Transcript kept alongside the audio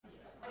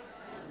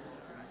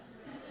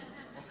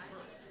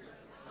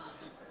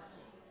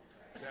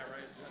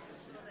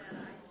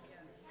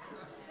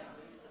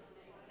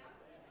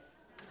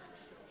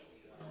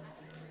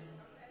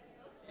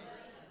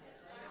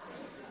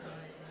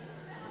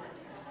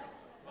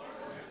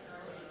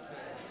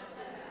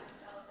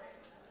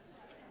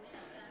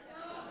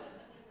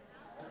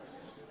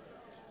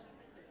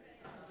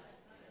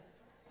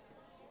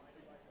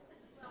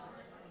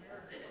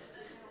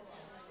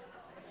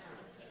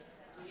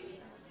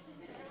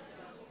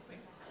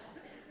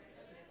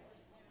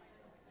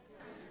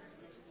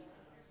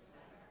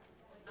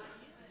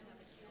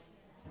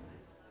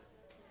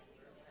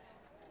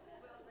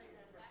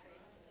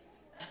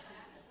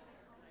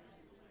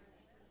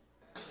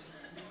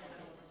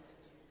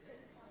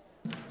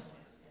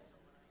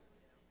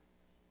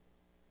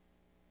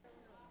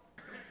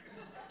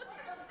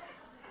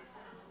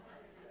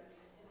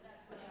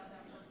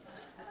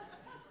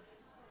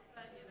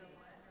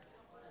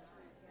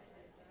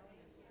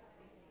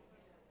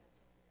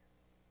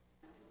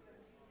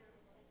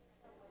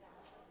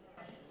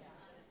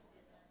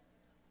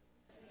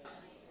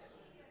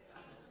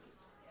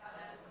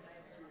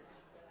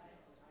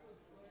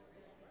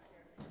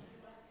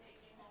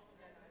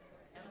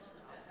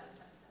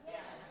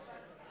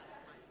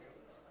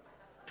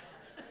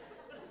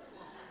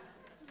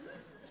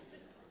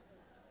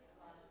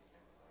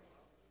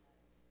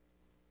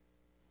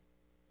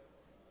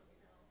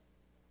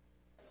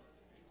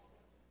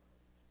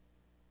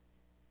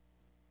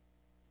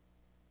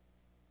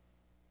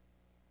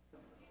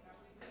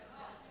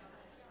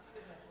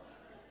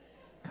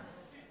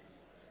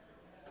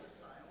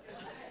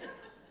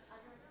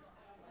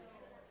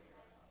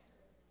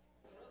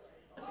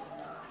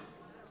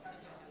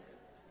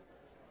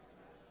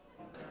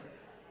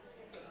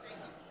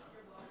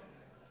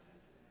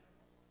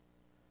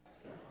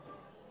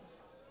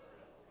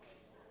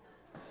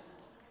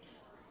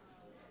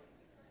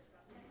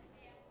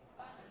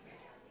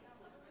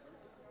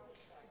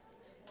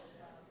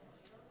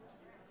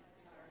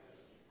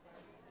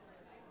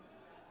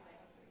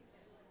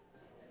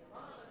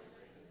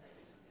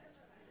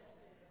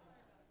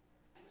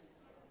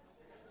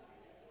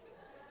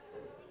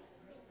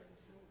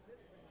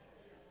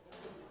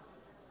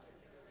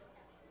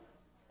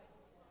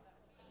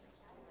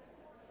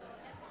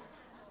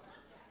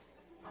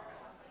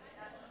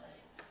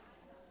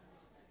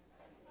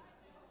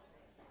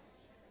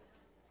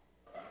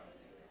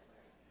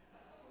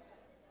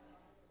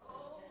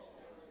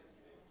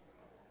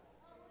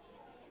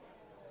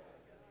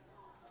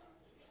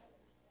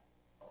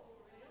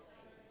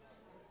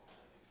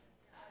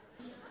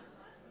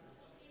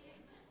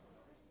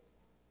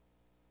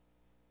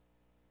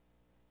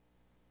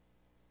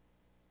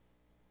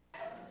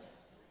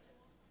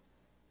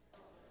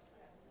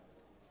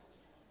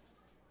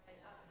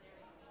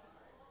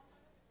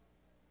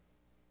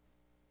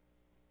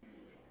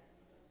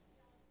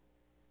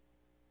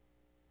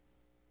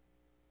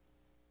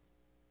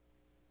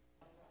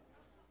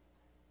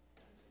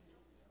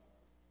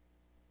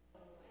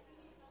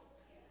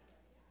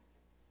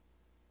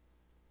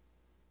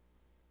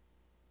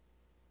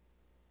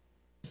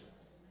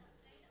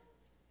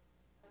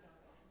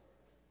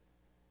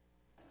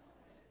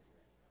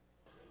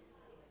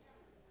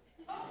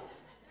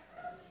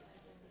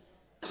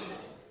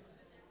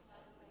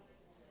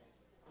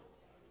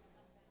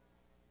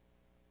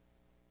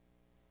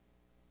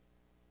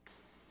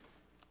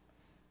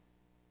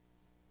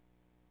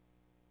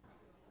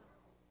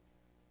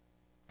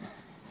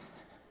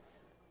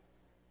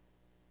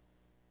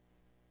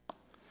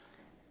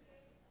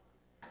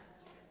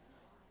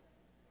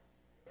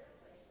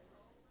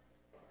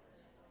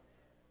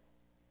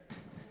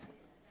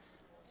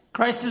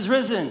Christ is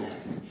risen.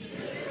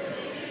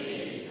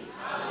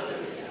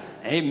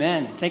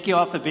 Amen. Thank you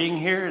all for being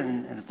here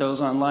and those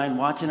online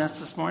watching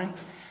us this morning.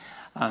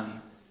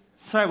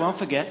 Sorry, I won't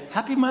forget.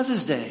 Happy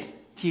Mother's Day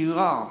to you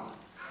all.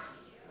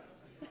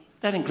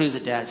 That includes the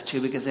dads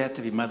too, because they have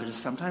to be mothers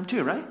sometime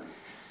too, right?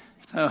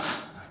 So,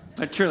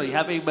 but truly,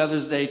 happy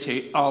Mother's Day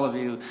to all of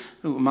you,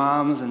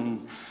 moms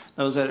and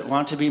those that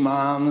want to be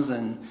moms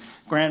and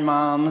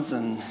grandmoms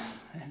and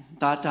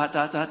dot,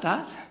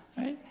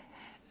 right?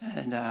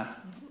 And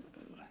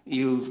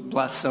you've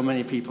blessed so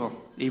many people,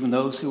 even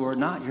those who are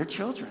not your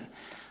children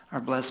are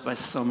blessed by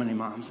so many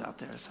moms out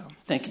there. So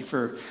thank you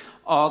for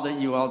all that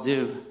you all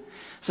do.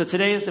 So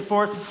today is the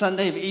fourth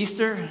Sunday of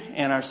Easter,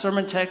 and our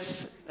sermon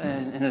text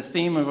and the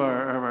theme of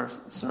our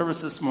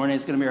service this morning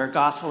is going to be our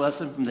gospel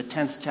lesson from the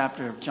 10th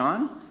chapter of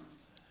John.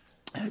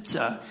 It's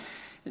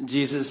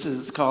Jesus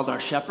is called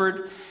our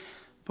shepherd,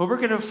 but we're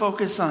going to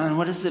focus on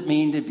what does it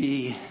mean to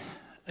be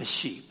a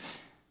sheep.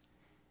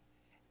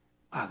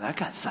 Wow, that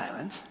got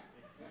silent.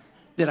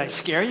 Did I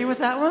scare you with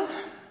that one?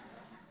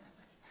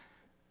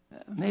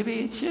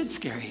 Maybe it should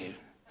scare you.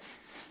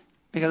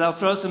 Because I'll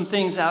throw some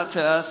things out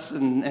to us,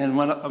 and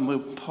we'll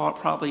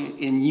probably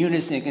in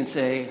unison can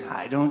say,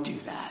 I don't do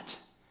that.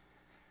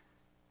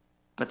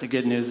 But the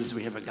good news is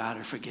we have a God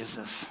who forgives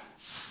us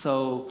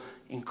so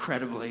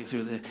incredibly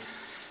through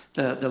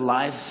the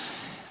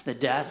life, the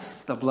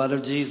death, the blood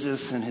of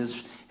Jesus, and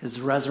his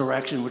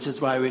resurrection, which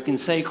is why we can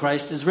say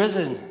Christ is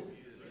risen.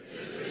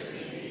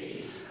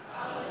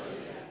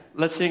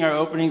 Let's sing our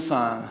opening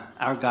song,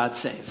 Our God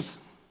Saves.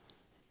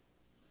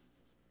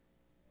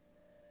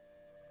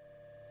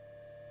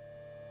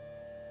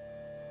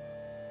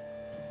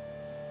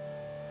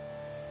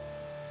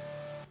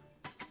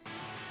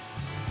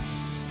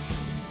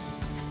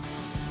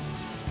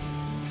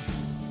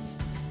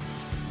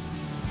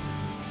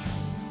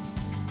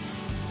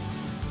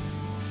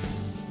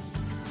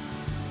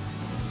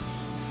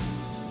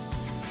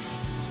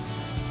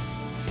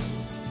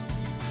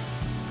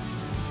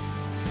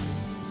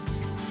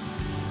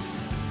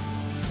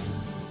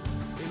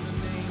 In the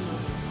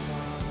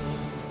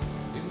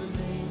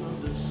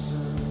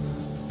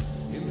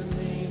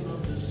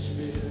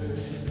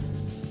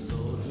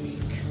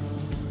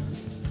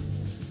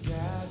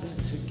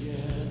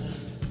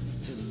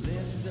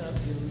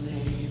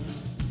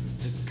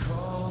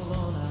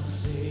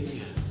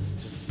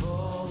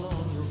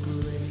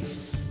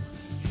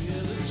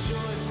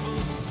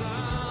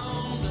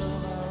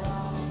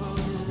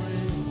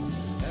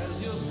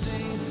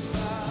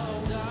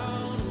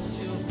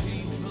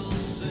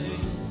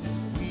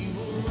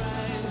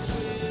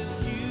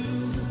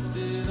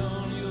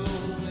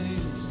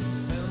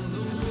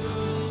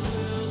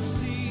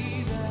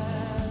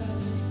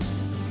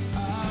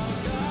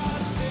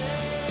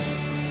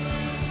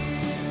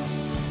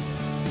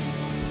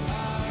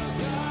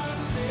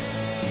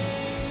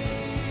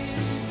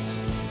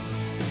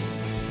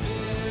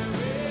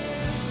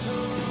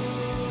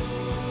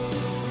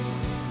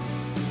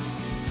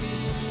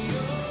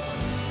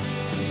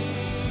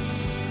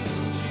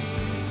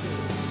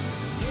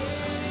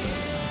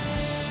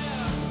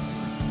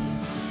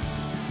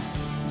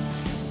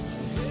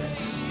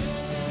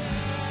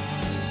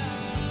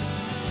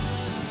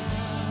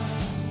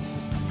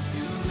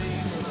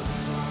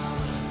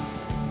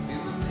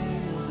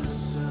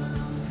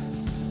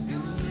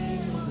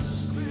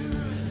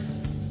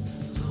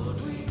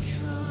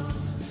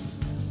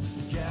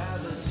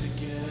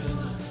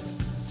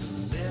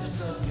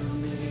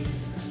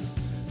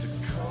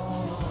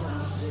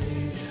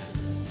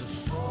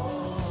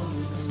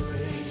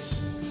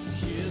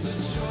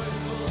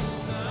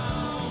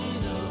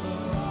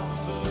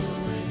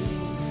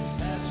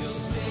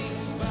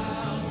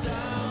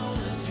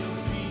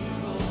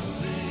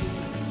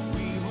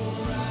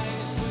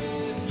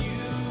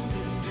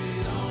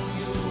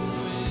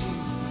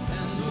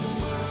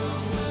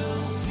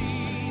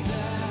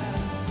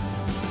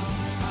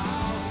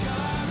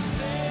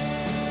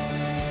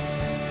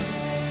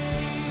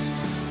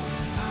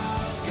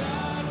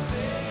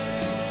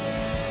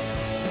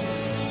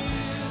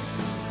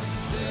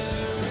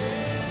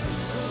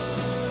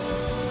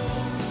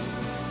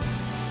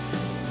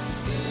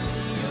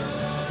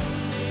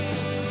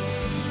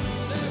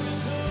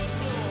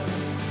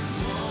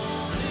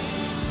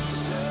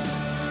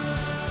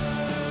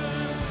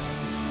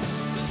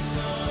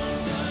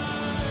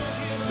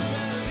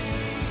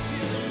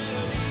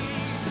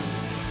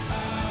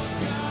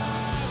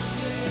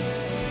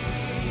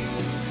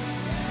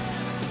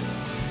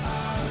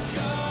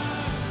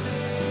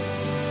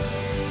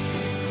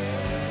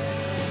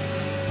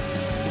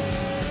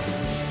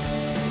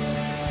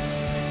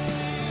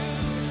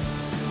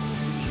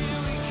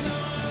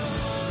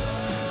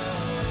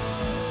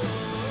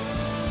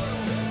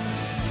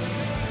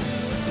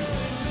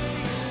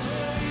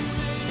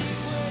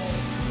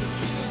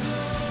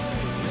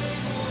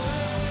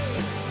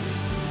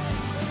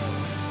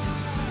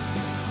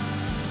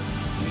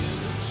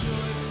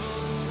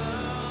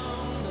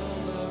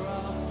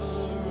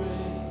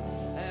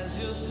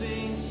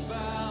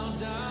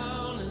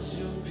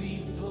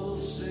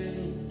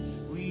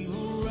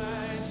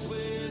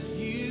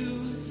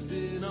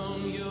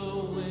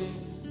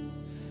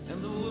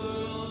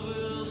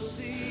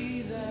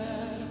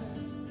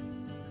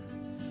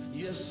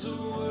Yes, the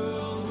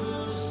world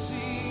will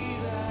see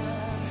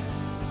that.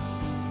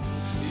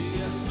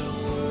 Yes, the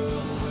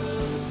world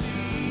will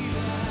see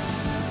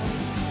that.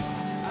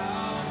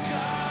 Our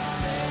God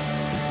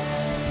saves.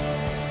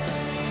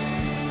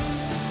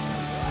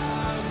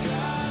 Our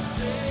God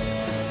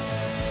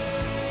saves.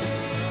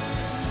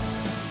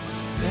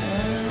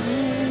 There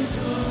is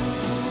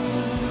hope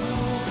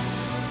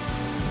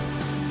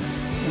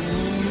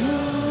in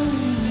your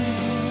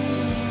name,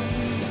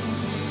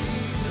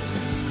 Jesus.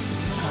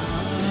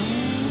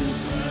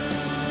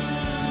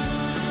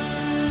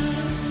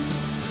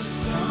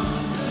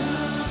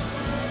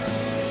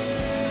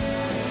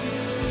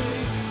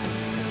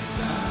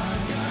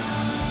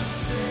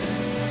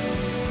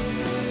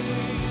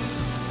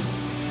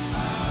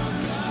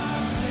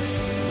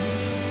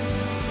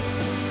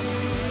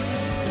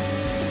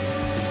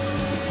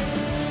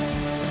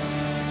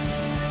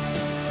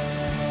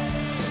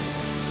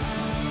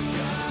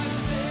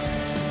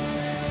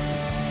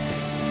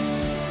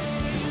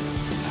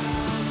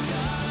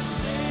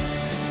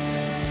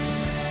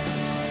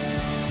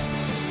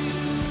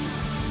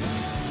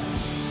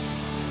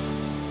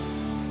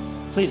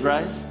 Please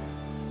rise. In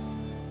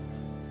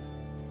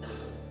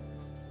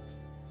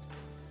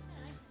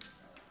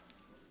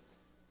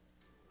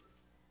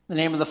the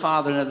name of the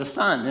Father, and of the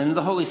Son, and of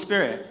the Holy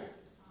Spirit.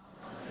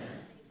 Amen.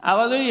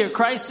 Hallelujah.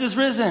 Christ is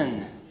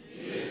risen.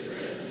 He is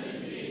risen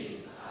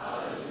indeed.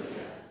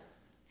 Hallelujah.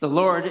 The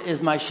Lord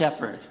is my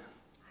shepherd.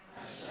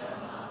 I shall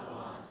not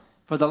want.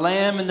 For the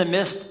Lamb in the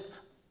midst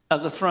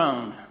of the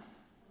throne.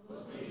 Will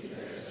be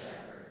their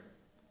shepherd.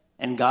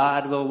 And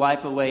God will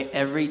wipe away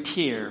every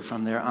tear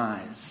from their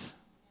eyes.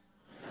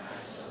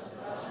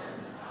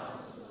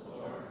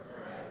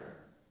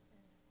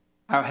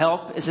 Our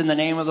help is in the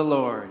name of the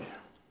Lord.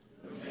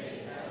 Who made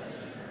heaven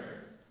and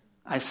earth.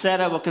 I said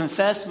I will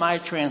confess my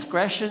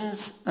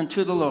transgressions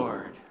unto the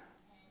Lord.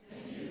 And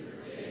you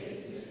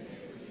forgave the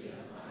iniquity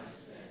of my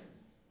sin.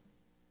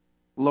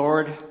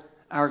 Lord,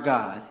 our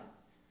God,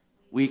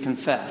 we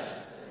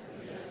confess. That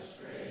we have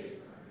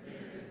strayed from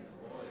hearing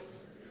the voice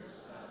of your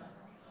Son,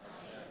 our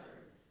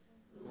shepherd,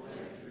 who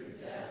went through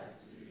death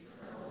to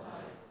eternal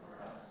life for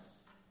us.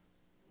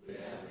 We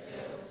have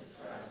failed to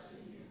trust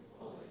in you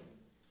fully.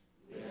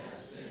 We have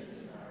sinned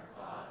in our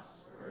thoughts,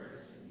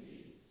 words, and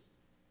deeds.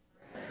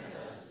 Grant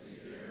us to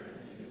hear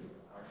anew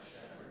our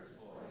shepherd's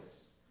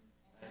voice,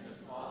 and to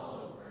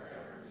follow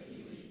wherever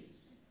he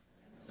leads,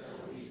 until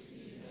we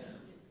see him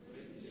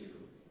with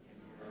you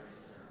in your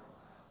eternal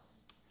house.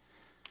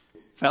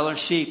 Fellow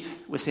sheep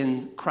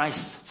within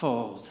Christ's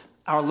fold.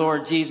 Our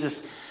Lord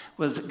Jesus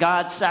was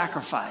God's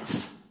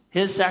sacrifice,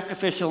 his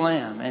sacrificial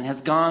lamb, and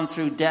has gone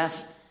through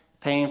death,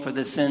 paying for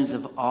the sins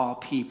of all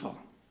people.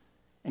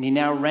 And he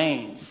now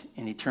reigns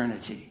in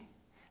eternity.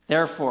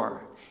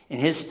 Therefore, in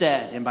his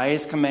stead and by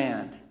his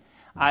command,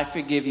 I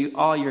forgive you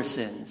all your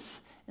sins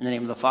in the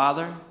name of the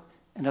Father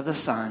and of the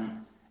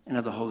Son and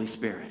of the Holy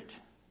Spirit.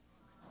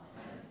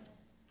 Amen.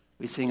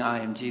 We sing, I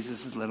am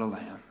Jesus' little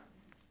lamb.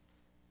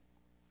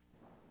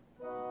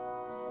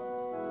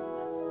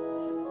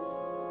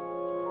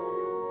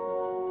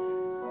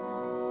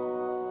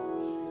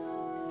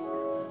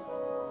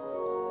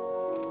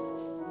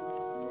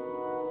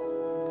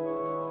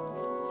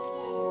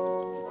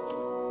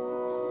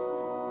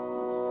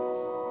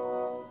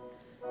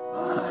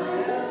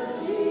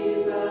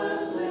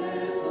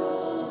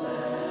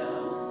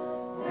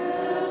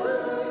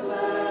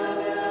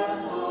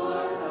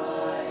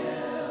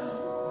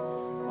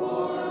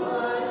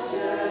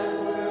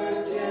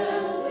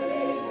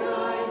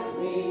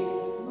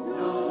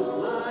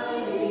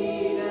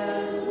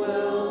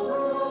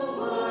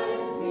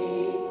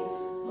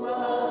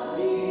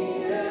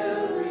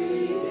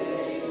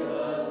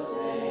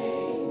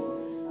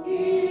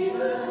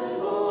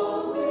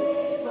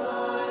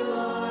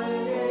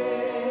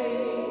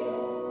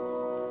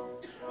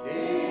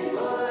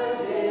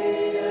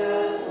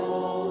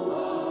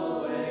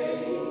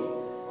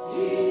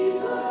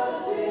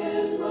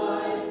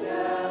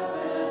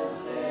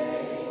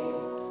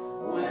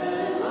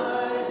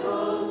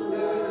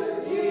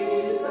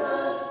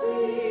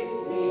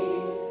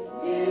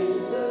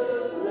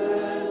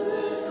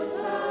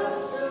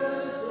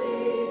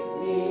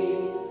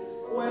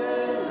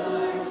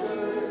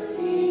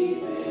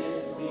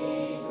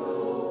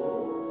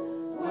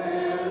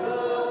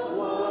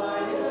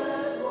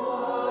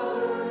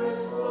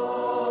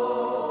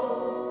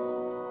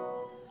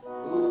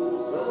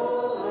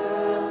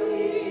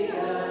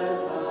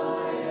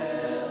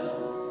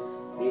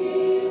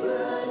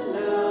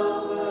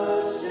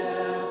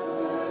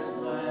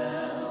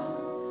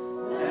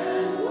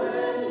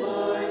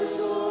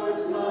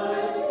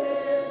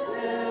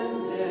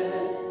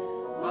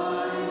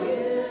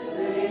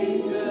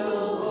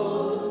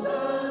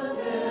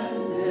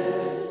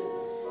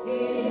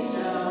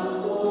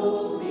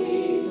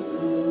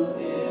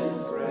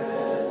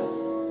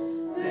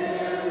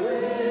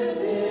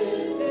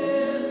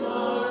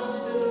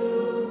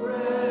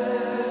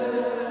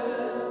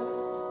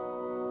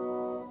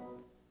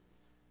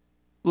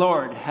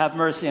 Lord, have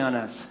mercy on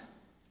us.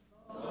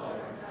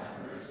 Lord, have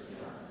mercy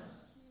on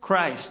us.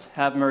 Christ,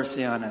 have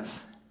mercy on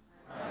us.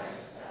 Christ,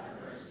 have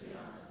mercy on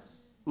us.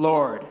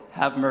 Lord,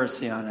 have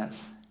mercy on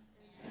us.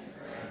 And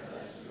grant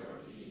us your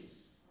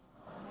peace.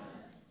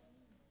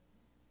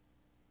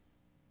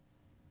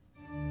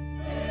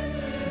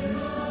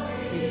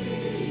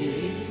 Amen.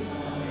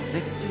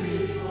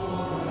 Victory.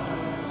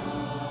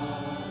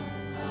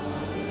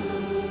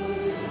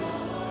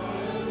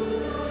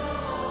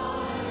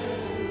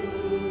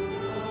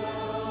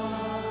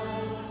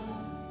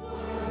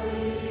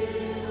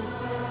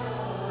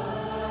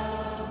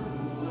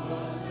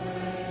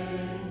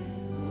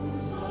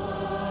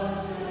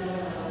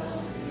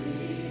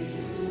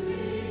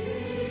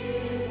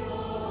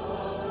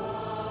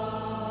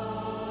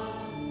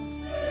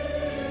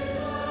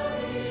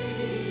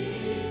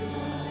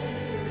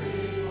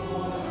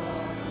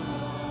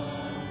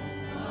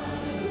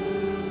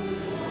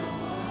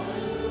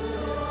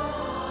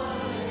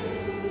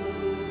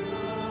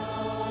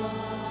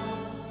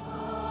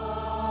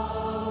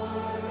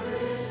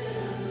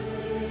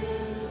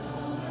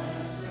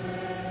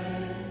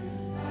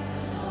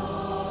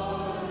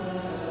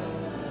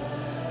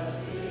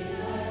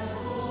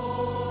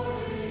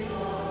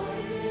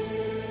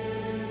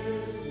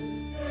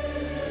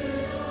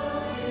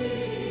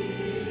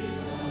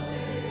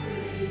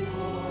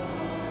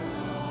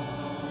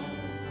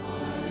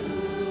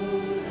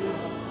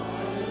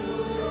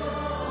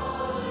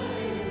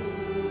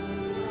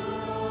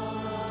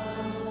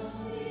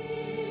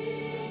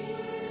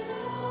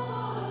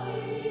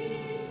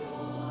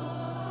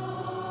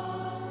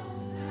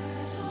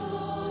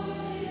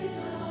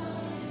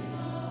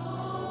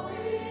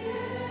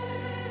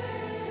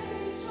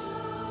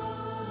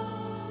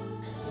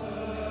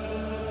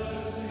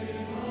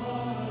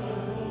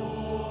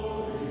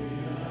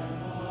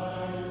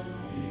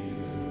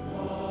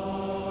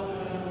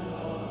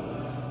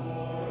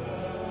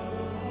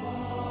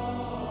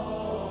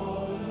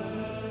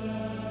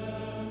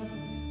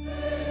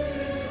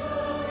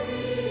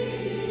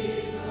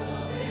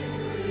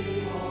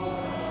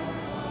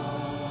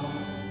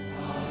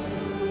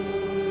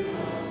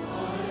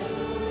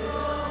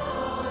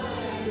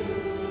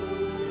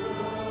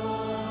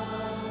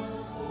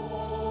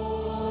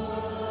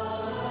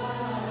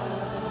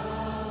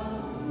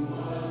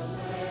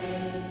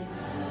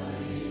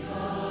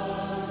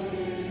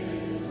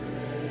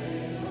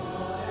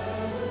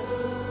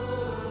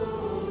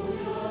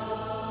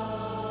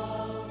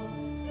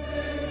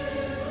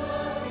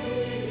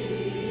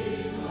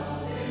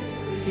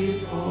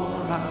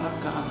 Before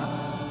our God.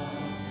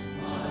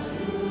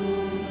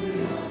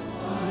 Hallelujah,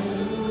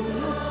 hallelujah,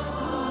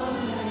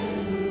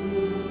 hallelujah.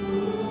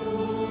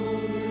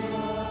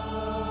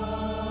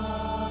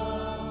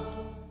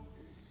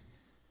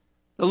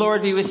 The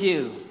Lord be with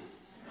you.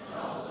 And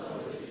also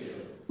with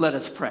you. Let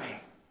us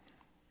pray.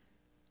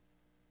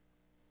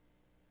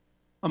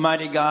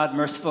 Almighty God,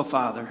 merciful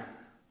Father,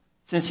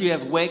 since you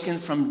have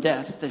wakened from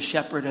death the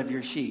shepherd of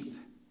your sheep,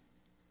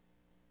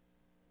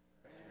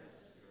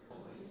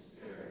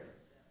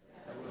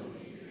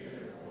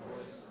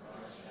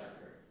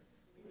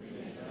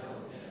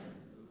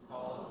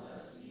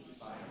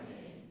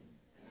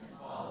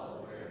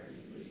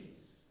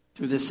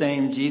 through the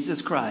same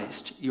Jesus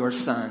Christ, your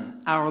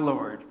Son, our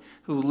Lord,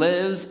 who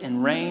lives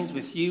and reigns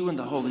with you in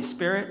the Holy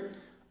Spirit,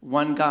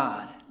 one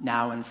God,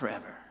 now and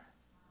forever.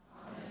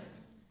 Amen.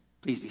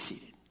 Please be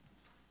seated.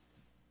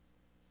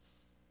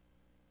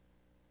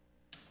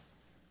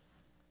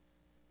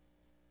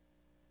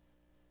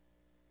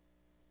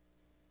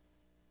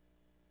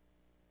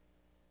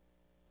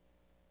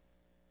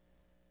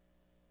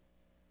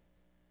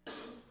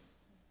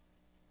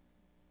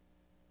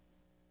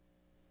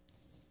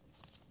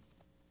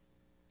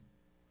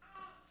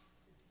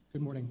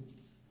 Good morning.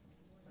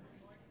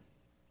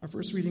 Our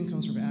first reading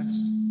comes from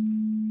Acts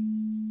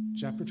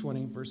chapter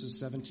 20, verses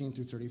 17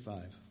 through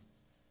 35.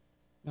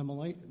 Now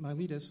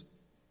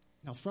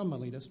from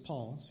Miletus,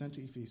 Paul sent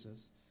to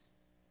Ephesus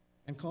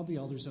and called the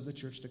elders of the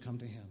church to come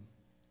to him.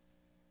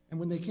 And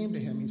when they came to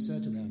him, he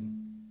said to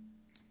them,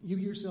 "You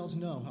yourselves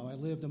know how I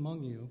lived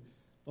among you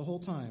the whole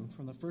time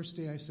from the first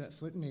day I set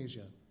foot in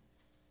Asia,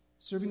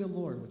 serving the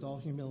Lord with all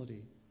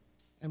humility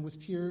and with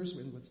tears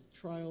and with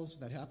trials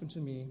that happened to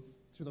me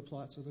through the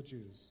plots of the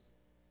Jews.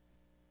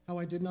 How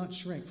I did not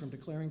shrink from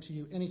declaring to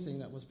you anything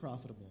that was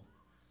profitable,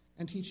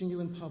 and teaching you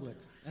in public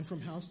and from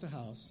house to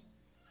house,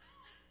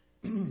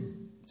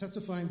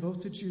 testifying both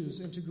to Jews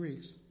and to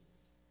Greeks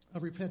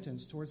of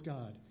repentance towards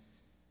God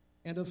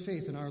and of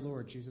faith in our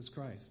Lord Jesus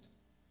Christ.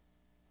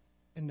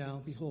 And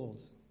now,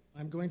 behold,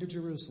 I am going to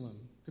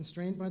Jerusalem,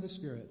 constrained by the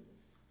Spirit,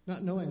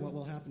 not knowing what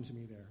will happen to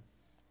me there,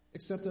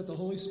 except that the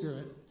Holy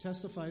Spirit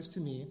testifies to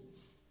me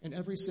in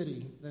every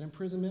city that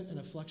imprisonment and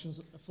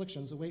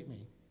afflictions await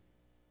me.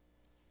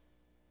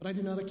 But I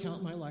do not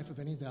account my life of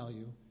any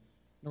value,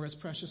 nor as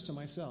precious to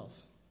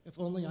myself, if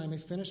only I may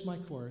finish my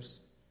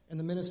course in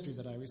the ministry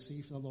that I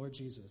received from the Lord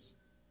Jesus,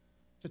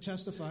 to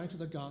testify to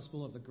the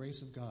gospel of the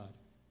grace of God.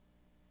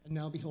 And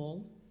now,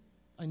 behold,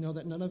 I know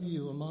that none of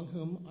you among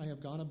whom I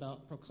have gone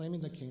about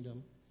proclaiming the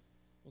kingdom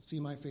will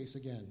see my face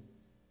again.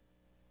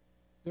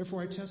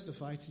 Therefore I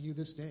testify to you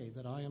this day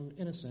that I am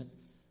innocent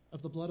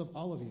of the blood of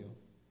all of you,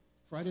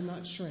 for I did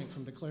not shrink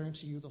from declaring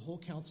to you the whole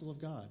counsel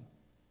of God.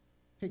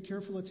 Pay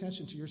careful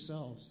attention to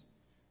yourselves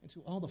and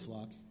to all the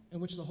flock in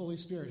which the Holy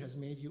Spirit has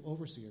made you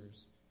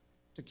overseers,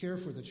 to care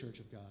for the church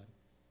of God,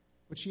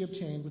 which he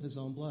obtained with his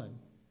own blood.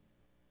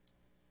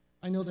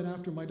 I know that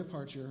after my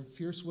departure,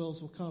 fierce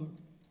wills will come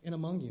in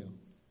among you,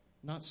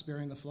 not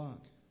sparing the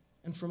flock.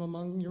 And from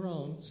among your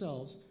own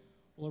selves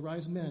will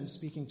arise men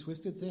speaking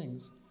twisted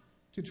things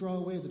to draw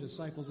away the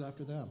disciples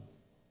after them.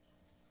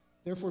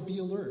 Therefore be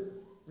alert,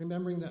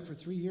 remembering that for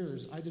 3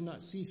 years I did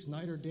not cease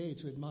night or day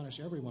to admonish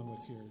everyone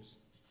with tears.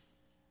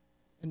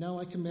 And now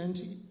I commend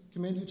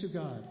you to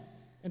God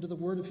and to the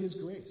word of his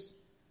grace,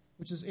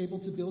 which is able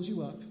to build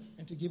you up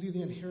and to give you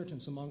the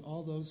inheritance among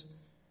all those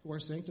who are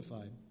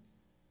sanctified.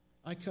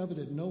 I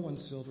coveted no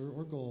one's silver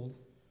or gold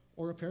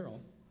or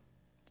apparel.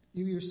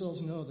 You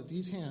yourselves know that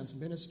these hands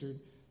ministered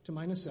to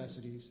my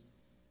necessities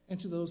and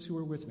to those who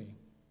were with me.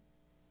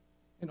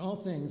 In all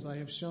things I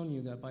have shown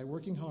you that by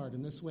working hard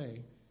in this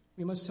way,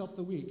 we must help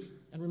the weak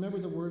and remember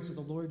the words of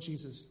the Lord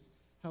Jesus,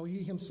 how he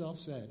himself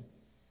said,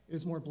 "It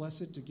is more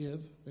blessed to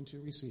give than to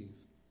receive."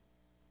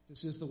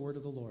 This is the word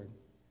of the Lord.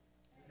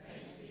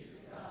 Thanks be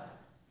to God.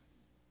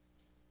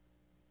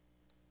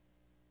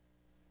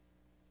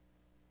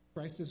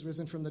 Christ is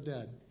risen from the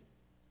dead.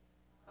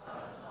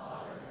 God the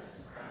Father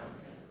has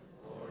crowned him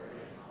with glory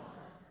and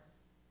honor.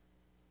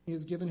 He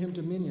has given him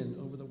dominion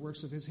over the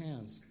works of his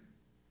hands.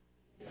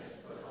 He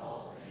has put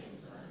all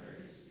things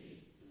under his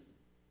feet.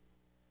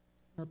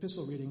 Our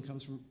epistle reading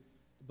comes from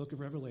the book of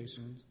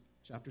Revelation,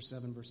 chapter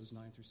 7, verses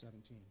 9 through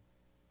 17.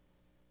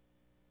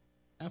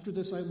 After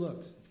this I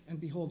looked, and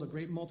behold, a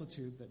great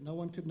multitude that no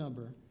one could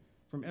number,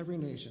 from every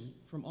nation,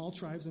 from all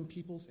tribes and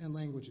peoples and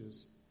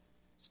languages,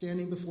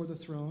 standing before the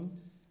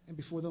throne and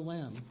before the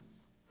Lamb,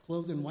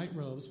 clothed in white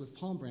robes with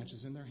palm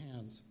branches in their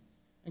hands,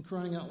 and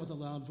crying out with a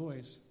loud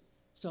voice,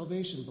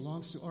 "Salvation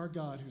belongs to our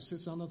God who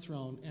sits on the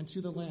throne and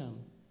to the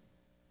Lamb."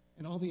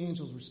 And all the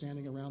angels were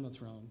standing around the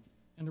throne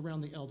and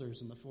around the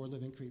elders and the 4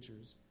 living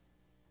creatures.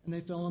 And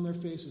they fell on their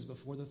faces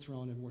before the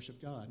throne and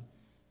worshiped God,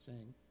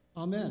 saying,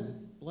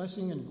 "Amen.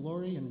 Blessing and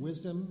glory and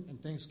wisdom and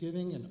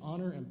thanksgiving and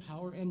honor and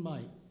power and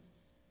might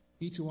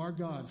be to our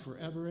God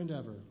forever and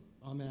ever.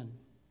 Amen."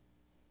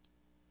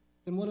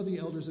 Then one of the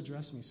elders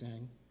addressed me,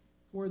 saying,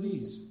 "Who are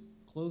these,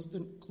 clothed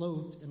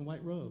in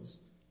white robes,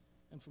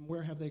 and from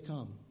where have they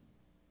come?"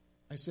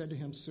 I said to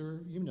him,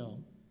 "Sir, you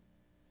know."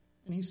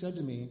 And he said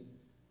to me,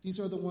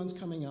 "These are the ones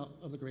coming out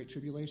of the great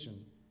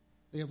tribulation.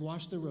 They have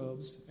washed their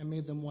robes and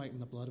made them white in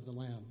the blood of the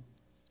Lamb.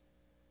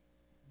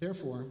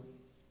 Therefore,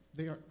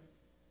 they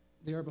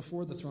are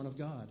before the throne of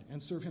God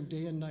and serve him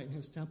day and night in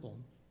his temple.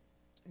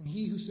 And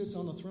he who sits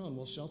on the throne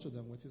will shelter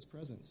them with his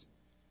presence.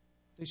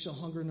 They shall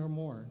hunger no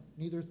more,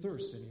 neither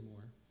thirst any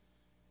more.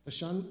 The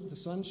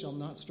sun shall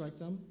not strike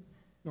them,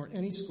 nor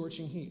any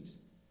scorching heat.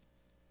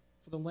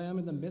 For the Lamb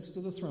in the midst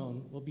of the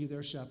throne will be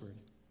their shepherd,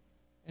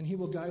 and he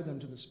will guide them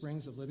to the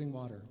springs of living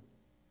water.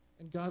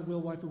 And God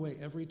will wipe away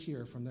every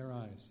tear from their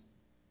eyes."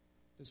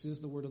 This is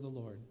the word of the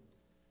Lord.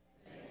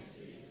 Thanks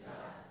be to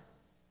God.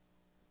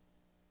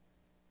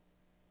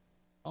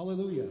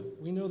 Alleluia.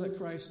 We know that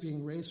Christ,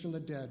 being raised from the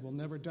dead, will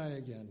never die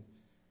again.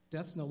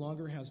 Death no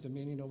longer has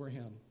dominion over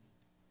him.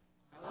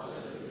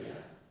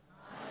 Hallelujah.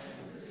 I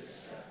am the good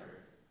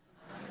shepherd.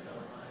 I know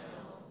my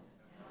own,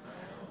 and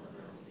my own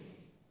knows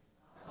me.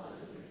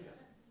 Hallelujah.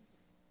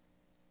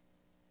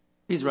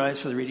 Please rise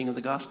for the reading of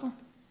the gospel.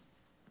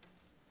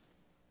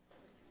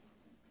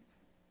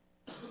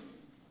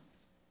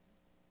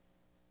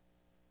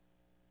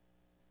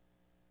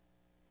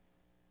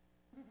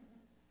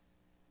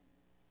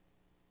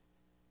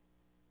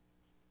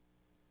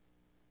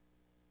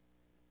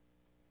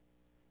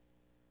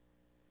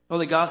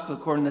 Holy Gospel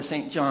according to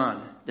St.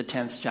 John, the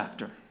 10th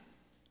chapter.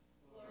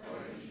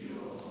 Glory to you,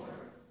 O Lord.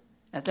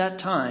 At that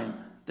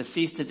time, the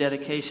feast of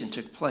dedication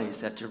took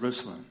place at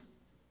Jerusalem.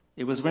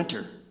 It was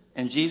winter,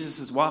 and Jesus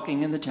was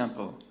walking in the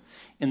temple,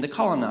 in the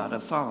colonnade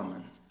of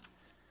Solomon.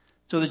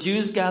 So the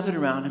Jews gathered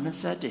around him and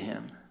said to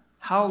him,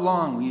 "How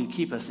long will you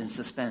keep us in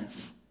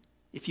suspense?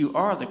 If you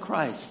are the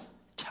Christ,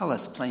 tell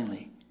us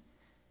plainly."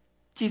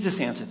 Jesus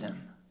answered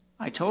them,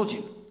 "I told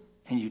you,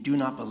 and you do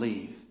not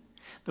believe.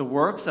 The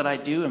works that I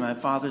do in my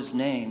Father's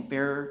name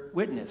bear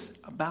witness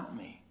about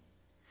me.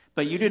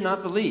 But you do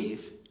not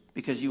believe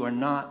because you are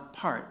not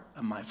part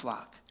of my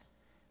flock.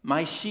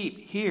 My sheep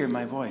hear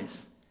my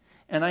voice,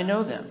 and I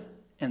know them,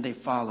 and they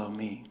follow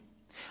me.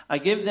 I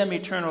give them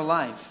eternal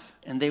life,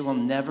 and they will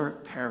never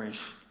perish,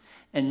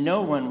 and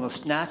no one will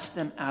snatch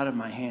them out of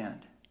my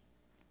hand.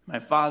 My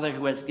Father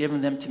who has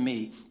given them to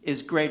me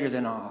is greater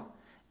than all,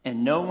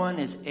 and no one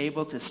is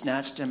able to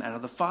snatch them out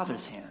of the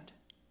Father's hand.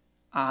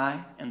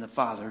 I and the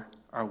Father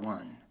are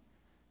one."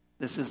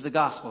 This is the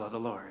gospel of the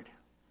Lord.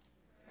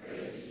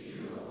 Praise to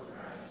you, O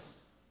Christ.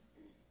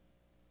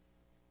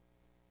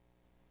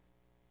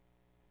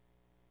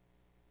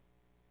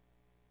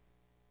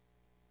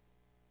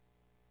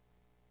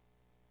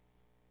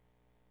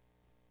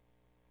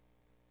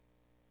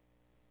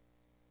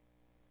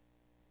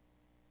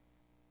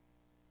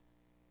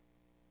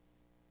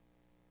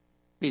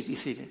 Please be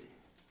seated. Do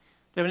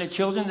you have any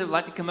children that would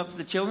like to come up with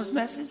the children's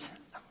message?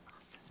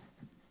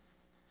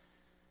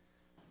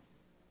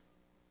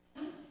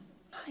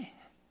 Hi.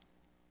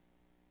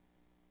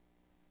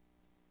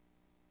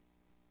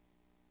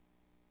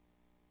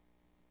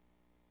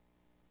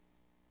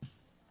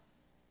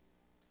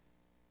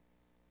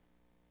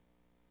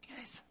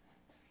 Guys.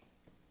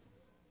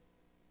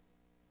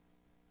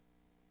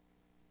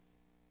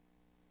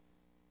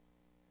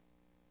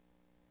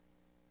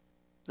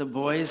 The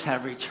boys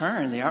have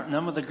returned. They aren't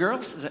none of the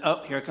girls.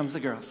 Oh, here comes the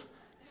girls.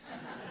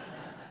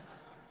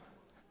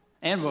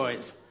 And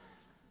boys.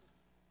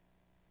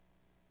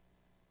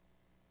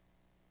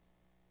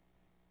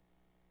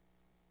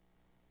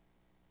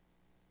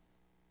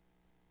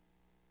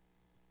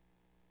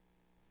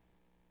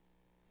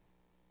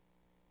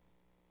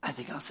 I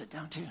think I'll sit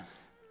down too.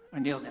 Or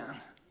kneel down.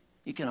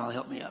 You can all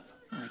help me up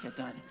when I get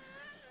done.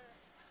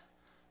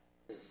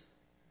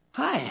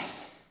 Hi.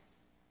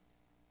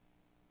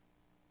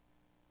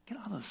 Get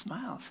all those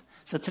smiles.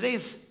 So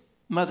today's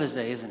Mother's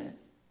Day, isn't it?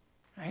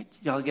 Right?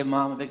 Y'all give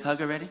Mom a big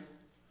hug already?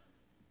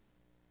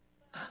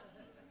 Well,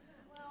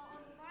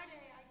 on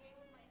Friday, I gave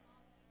my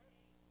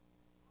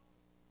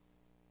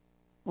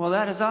mom Well,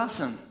 that is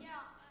awesome. Yeah.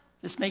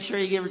 Just make sure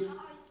you give her...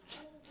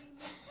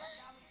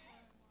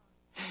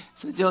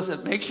 So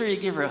Joseph, make sure you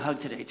give her a hug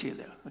today too,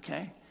 though,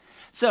 okay?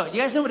 So,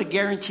 you guys know what a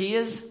guarantee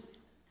is?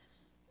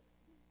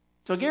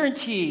 So a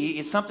guarantee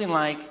is something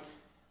like...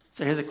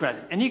 So here's a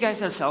question. And you guys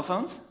have cell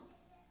phones?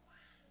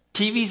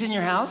 TVs in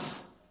your house?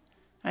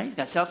 Right? You've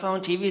got cell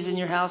phone, TVs in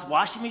your house,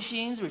 washing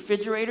machines,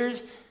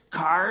 refrigerators,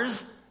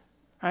 cars,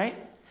 right?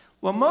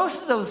 Well,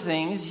 most of those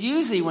things,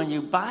 usually when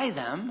you buy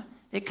them,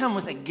 they come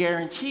with a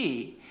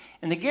guarantee.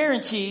 And the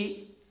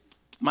guarantee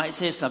might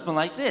say something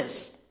like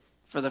this.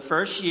 For the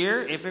first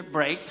year, if it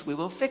breaks, we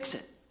will fix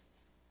it.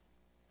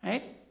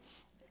 Right?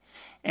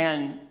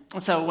 And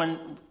so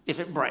if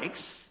it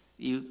breaks,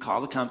 you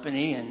call the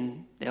company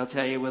and they'll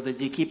tell you, well, did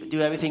you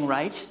do everything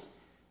right?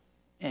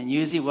 And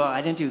usually, well,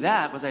 I didn't do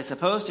that. Was I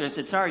supposed to? I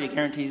said, sorry, your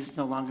guarantee is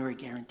no longer a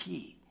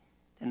guarantee.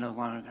 They're no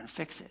longer going to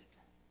fix it.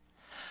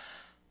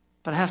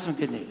 But I have some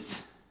good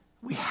news.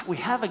 We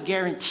have a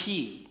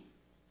guarantee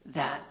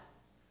that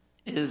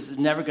is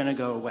never going to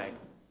go away.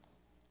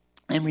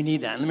 And we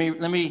need that.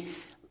 Let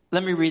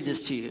me read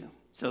this to you.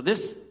 So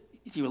this,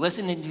 if you were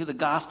listening to the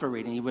gospel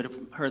reading, you would have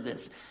heard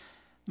this.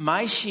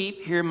 My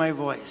sheep hear my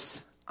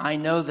voice. I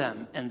know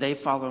them, and they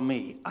follow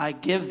me. I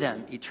give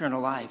them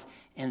eternal life,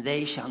 and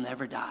they shall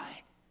never die.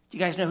 Do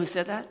you guys know who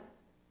said that?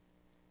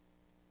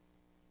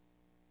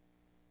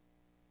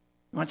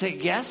 You want to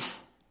take a guess?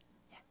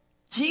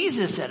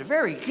 Jesus said it.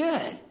 Very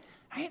good.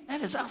 Right?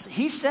 That is awesome.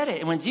 He said it.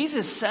 And when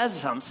Jesus says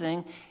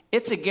something,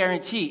 it's a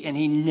guarantee, and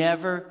he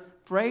never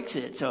breaks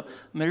it. So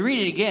I'm going to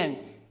read it again,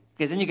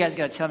 because then you guys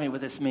got to tell me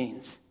what this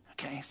means.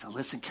 Okay? So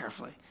listen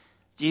carefully.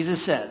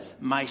 Jesus says,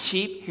 my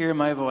sheep hear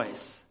my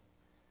voice.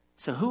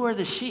 So who are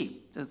the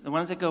sheep? The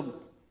ones that go,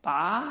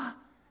 bah?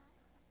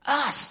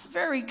 Us.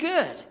 Very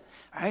good.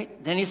 All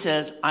right? Then he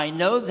says, I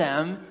know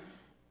them,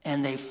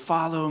 and they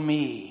follow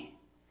me.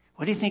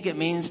 What do you think it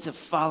means to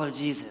follow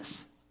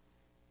Jesus?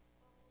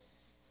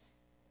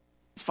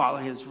 Follow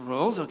his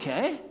rules,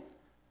 okay?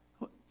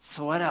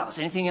 So what else?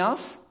 Anything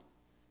else?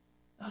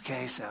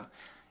 Okay, so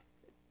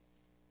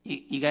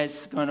you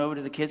guys going over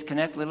to the Kids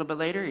Connect a little bit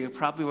later? You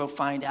probably will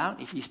find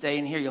out. If you stay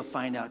in here, you'll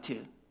find out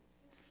too.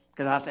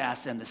 Because I'll have to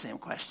ask them the same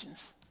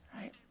questions,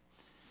 right?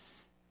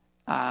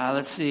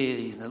 Let's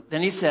see.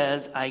 Then he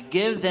says, I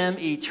give them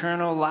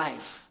eternal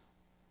life.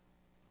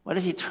 What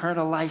does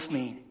eternal life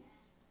mean?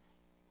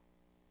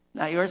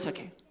 Not yours?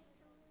 Okay.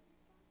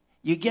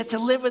 You get to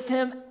live with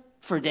him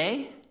for a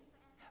day?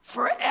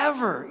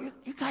 Forever.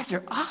 You guys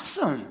are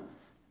awesome.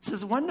 This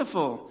is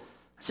wonderful.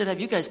 I should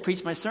have you guys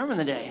preach my sermon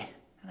today.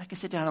 And I can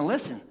sit down and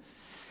listen.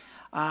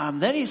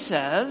 Then he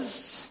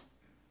says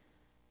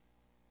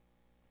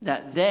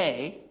that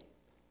they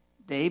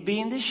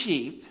being the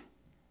sheep,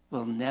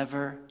 will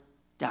never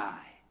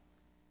die.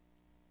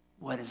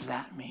 What does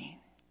that mean?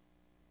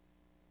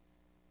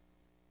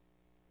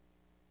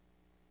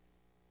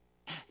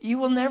 You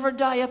will never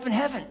die up in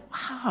heaven.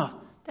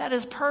 Wow, that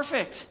is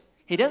perfect.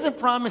 He doesn't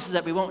promise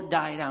that we won't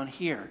die down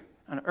here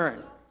on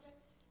earth.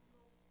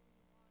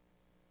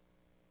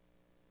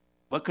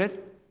 What could?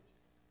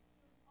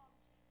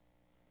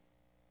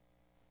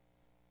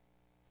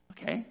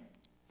 Okay.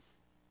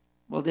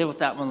 We'll deal with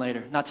that one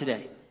later. Not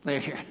today.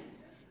 Later.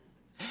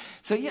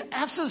 So yeah,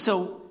 absolutely.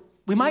 So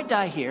we might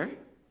die here.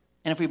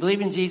 And if we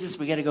believe in Jesus,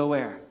 we got to go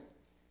where?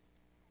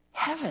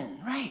 Heaven,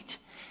 right.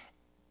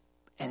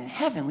 And in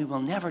heaven, we will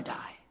never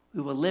die.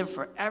 We will live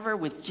forever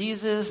with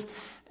Jesus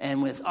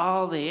and with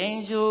all the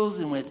angels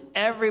and with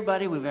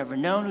everybody we've ever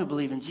known who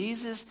believe in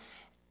Jesus.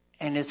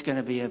 And it's going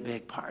to be a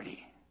big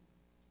party.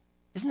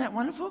 Isn't that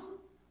wonderful?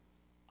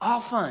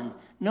 All fun.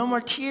 No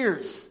more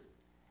tears.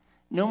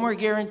 No more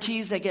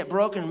guarantees that get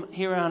broken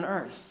here on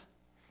earth.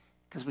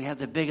 Because we have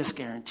the biggest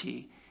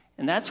guarantee.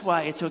 And that's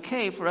why it's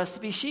okay for us to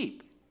be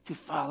sheep. To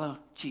follow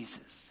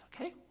Jesus.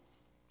 Okay?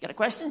 Got a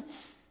question?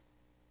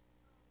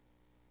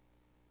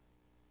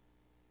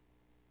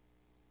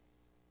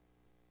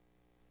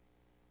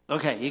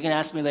 Okay, you can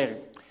ask me later.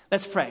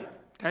 Let's pray,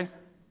 okay?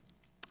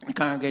 The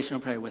congregation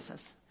will pray with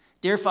us.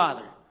 Dear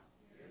Father,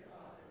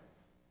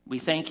 we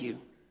thank you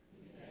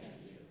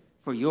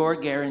for your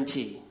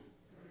guarantee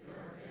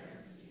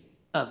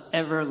of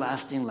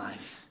everlasting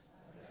life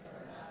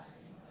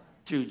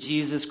through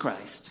Jesus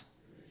Christ.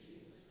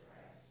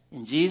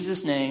 In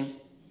Jesus' name,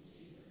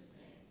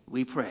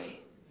 we pray.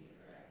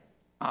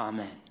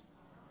 Amen.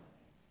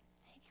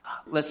 Thank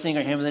you. Let's sing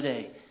our hymn of the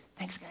day.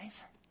 Thanks,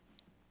 guys.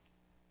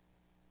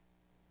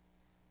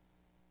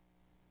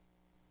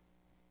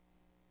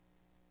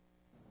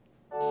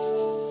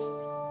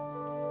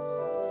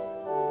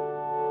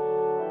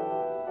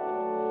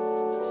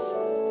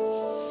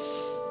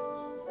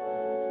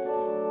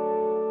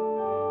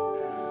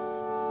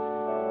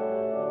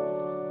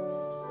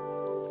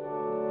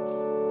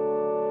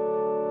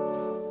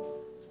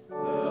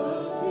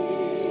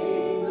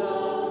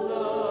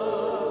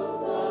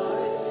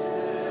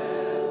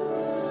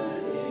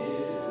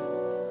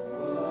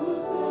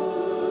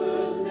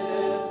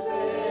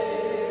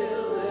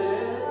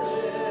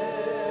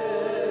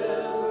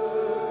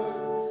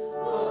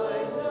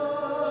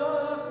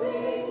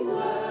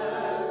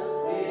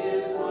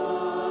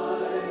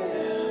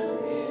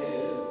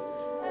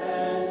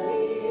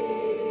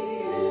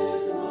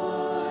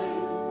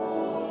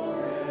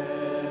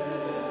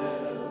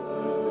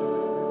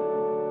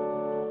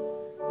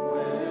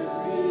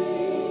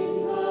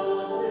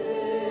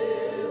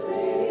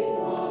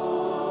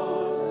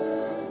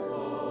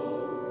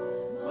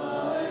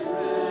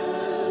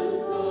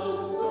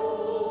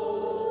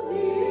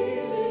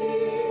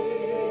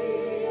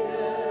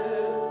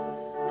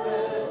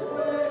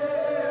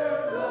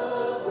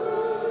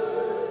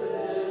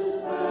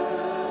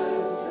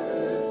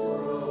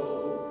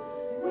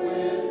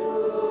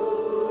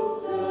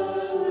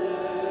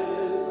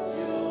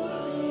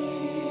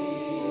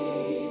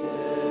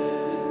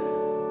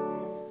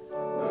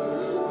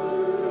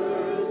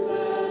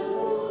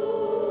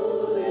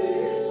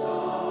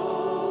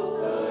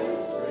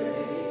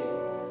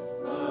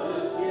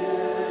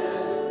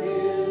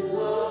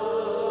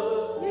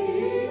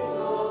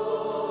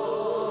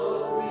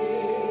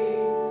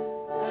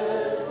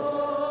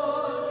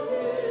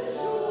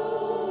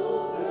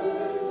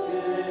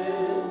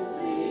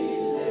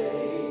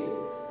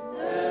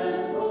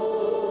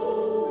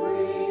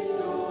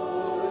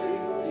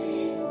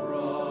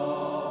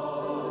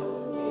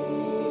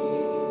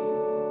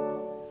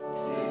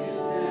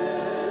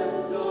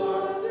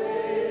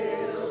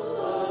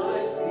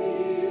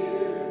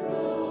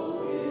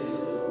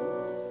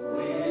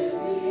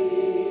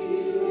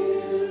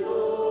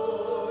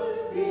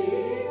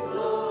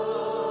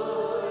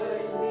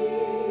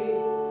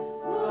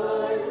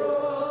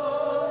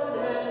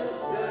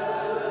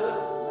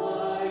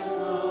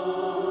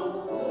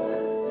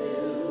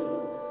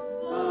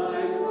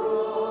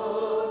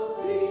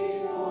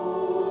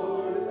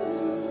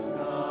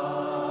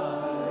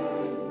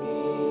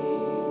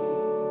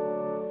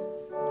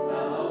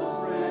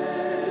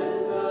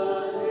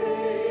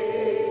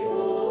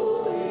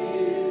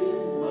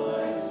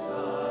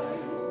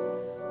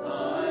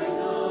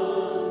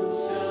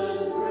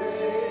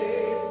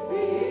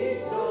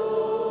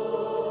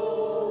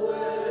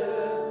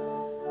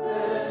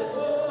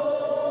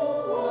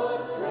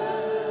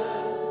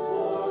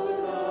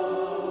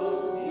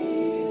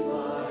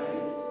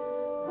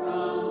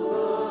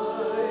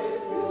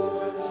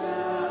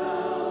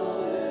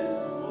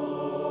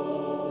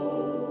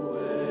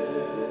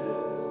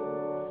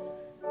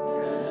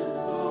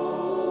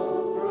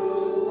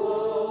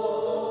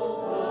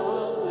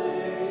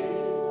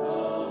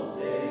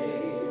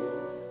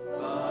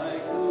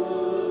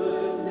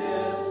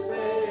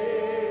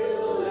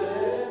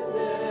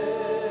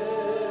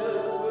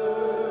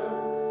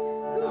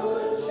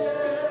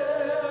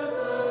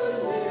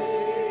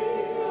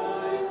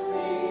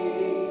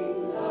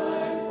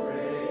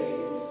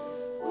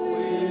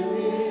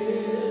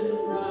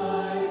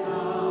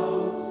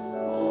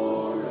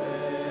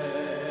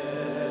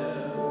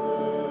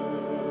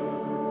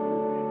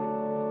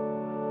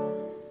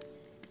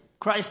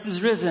 Christ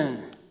is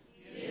risen.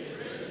 He is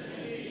risen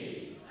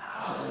indeed.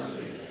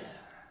 Hallelujah.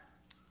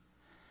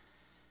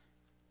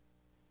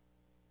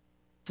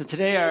 So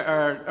today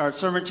our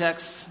sermon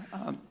text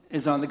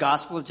is on the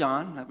Gospel of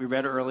John that we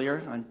read earlier,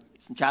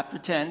 from chapter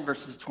 10,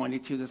 verses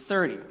 22 to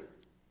 30.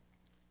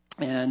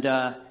 And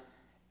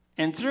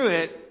through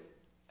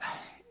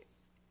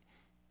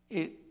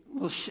it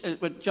will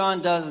what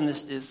John does in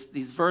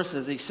these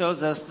verses, he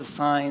shows us the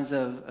signs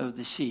of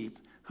the sheep,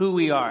 who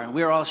we are.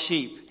 We're all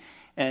sheep.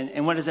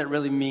 And what does that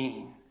really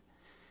mean?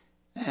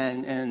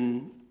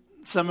 And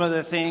some of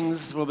the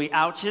things will be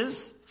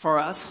ouches for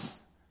us,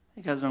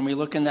 because when we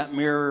look in that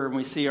mirror and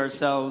we see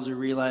ourselves, we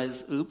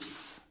realize,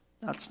 oops,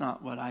 that's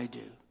not what I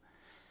do.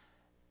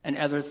 And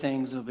other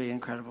things will be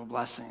incredible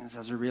blessings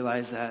as we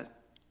realize that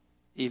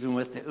even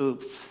with the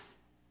oops,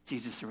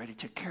 Jesus already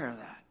took care of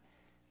that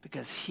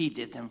because he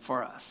did them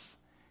for us,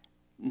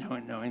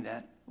 knowing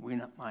that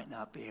we might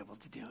not be able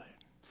to do it.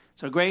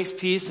 So grace,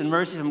 peace, and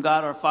mercy from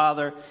God our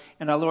Father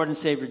and our Lord and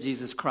Savior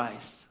Jesus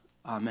Christ.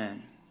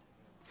 Amen.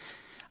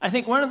 I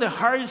think one of the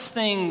hardest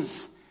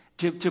things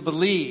to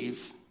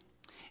believe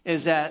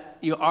is that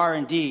you are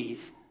indeed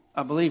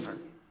a believer.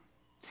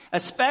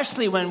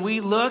 Especially when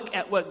we look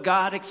at what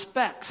God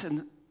expects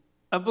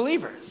of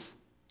believers.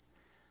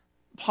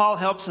 Paul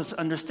helps us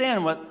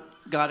understand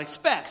what God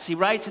expects. He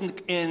writes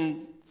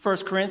in 1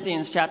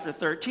 Corinthians chapter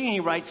 13, he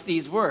writes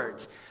these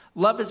words.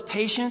 Love is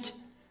patient,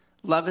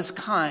 love is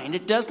kind.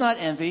 It does not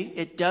envy,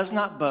 it does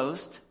not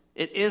boast,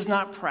 it is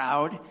not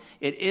proud,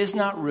 it is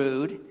not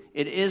rude,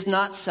 it is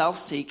not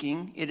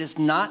self-seeking, it is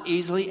not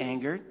easily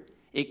angered,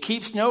 it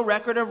keeps no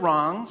record of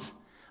wrongs.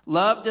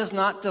 Love does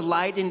not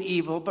delight in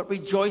evil, but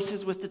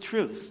rejoices with the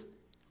truth.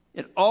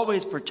 It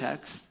always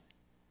protects,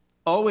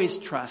 always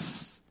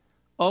trusts,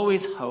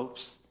 always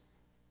hopes,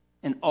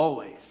 and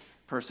always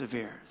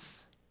perseveres.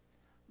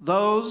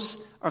 Those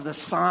are the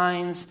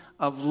signs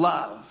of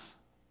love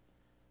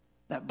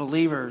that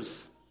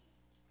believers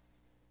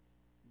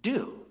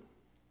do.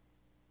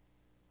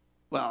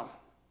 Well,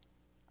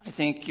 I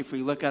think if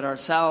we look at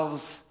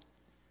ourselves,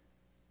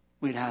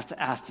 we'd have to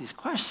ask these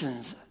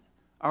questions.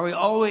 Are we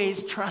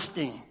always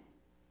trusting?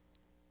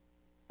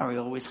 Are we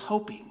always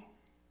hoping?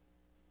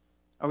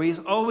 Are we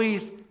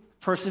always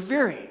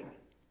persevering?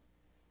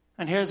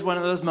 And here's one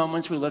of those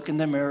moments we look in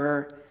the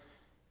mirror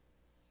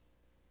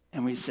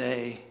and we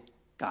say,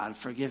 God,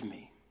 forgive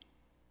me.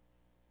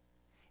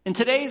 In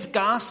today's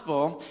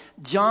gospel,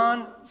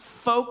 John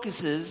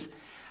focuses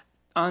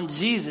on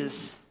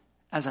Jesus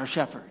as our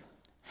shepherd.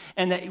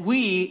 And that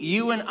we,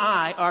 you and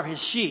I, are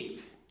his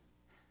sheep.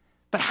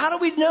 But how do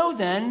we know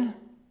then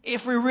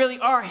if we really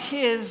are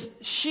his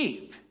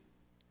sheep?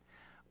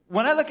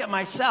 When I look at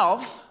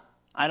myself,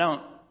 I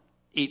don't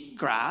eat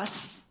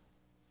grass.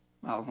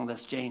 Well,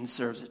 unless Jane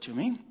serves it to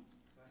me.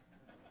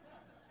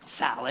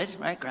 Salad,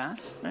 right?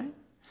 Grass, right?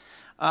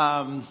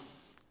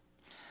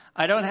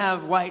 I don't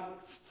have white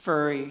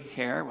furry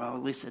hair. Well,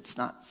 at least it's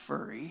not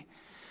furry.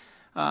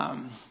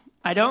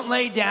 I don't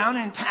lay down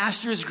in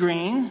pastures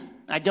green.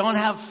 I don't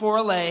have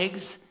 4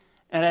 legs.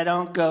 And I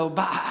don't go,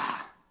 bah.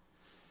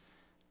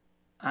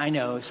 I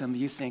know some of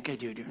you think I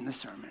do during the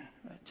sermon.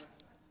 But.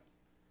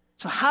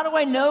 So how do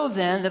I know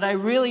then that I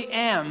really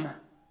am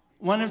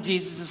one of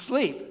Jesus'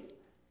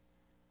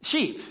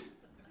 sheep?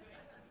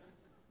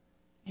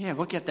 Yeah,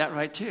 we'll get that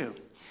right too.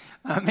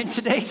 In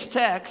today's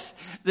text,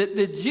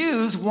 the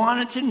Jews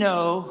wanted to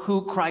know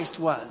who Christ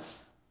was.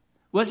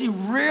 Was he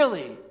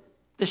really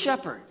the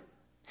shepherd?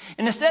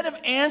 And instead of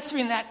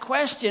answering that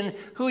question,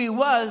 who he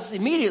was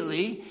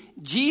immediately,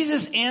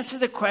 Jesus answered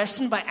the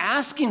question by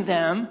asking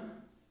them,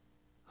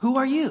 who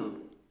are you?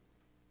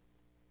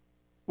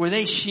 Were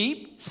they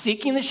sheep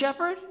seeking the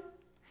shepherd?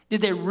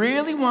 Did they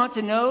really want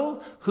to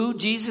know who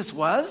Jesus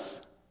was?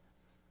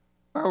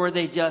 Or were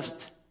they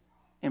just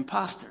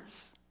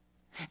imposters?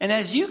 And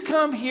as you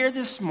come here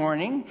this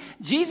morning,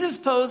 Jesus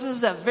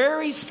poses that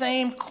very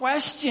same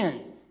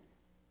question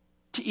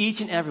to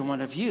each and every one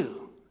of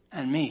you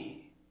and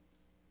me.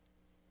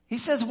 He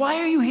says, why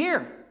are you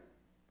here?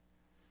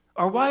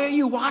 Or why are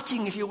you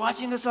watching if you're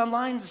watching us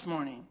online this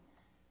morning?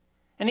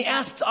 And he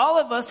asks all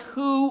of us,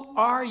 who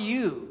are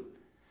you?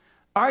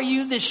 Are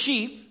you the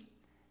sheep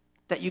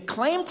that you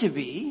claim to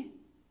be?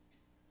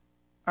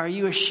 Are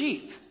you a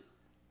sheep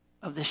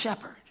of the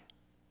shepherd?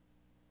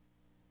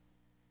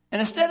 And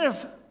instead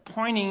of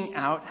pointing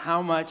out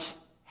how much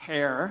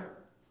hair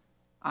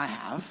I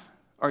have,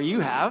 or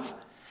you have,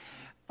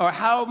 or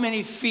how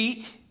many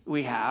feet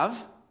we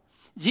have,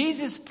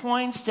 Jesus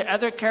points to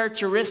other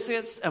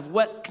characteristics of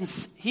what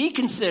he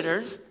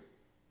considers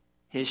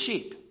his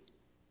sheep.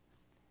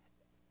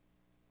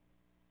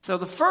 So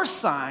the first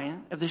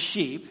sign of the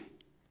sheep,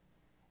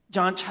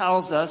 John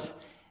tells us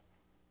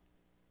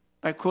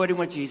by quoting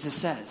what Jesus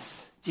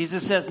says.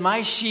 Jesus says,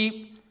 my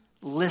sheep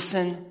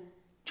listen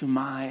to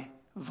my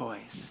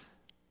voice.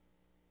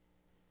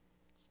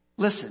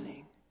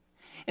 Listening.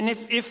 And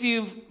if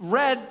you've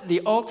read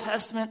the Old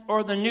Testament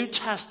or the New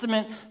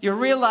Testament, you'll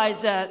realize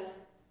that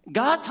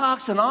God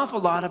talks an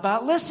awful lot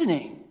about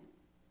listening.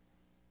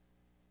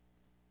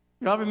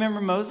 You all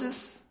remember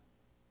Moses?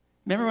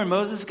 Remember when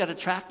Moses got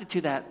attracted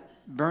to that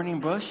burning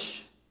bush?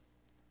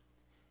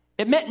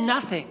 It meant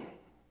nothing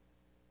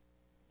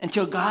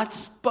until God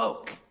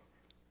spoke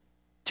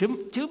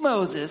to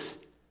Moses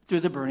through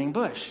the burning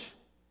bush.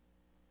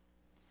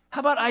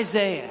 How about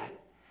Isaiah?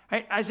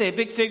 Right? Isaiah, a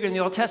big figure in the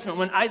Old Testament.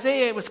 When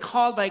Isaiah was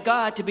called by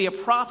God to be a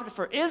prophet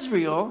for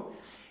Israel,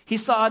 he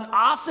saw an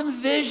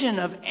awesome vision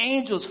of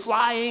angels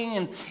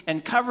flying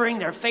and covering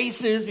their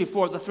faces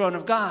before the throne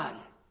of God.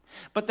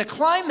 But the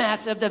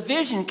climax of the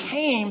vision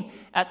came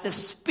at the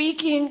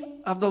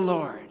speaking of the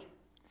Lord.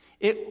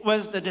 It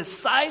was the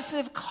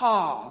decisive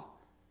call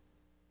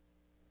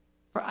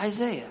for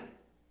Isaiah.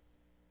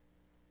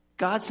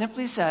 God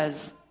simply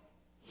says,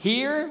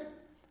 hear,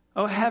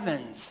 O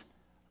heavens,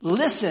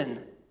 listen,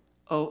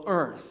 O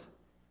earth,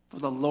 for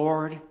the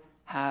Lord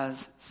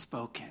has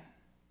spoken.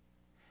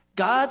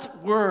 God's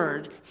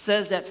word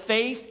says that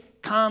faith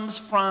comes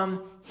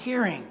from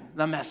hearing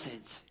the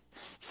message.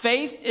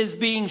 Faith is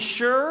being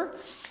sure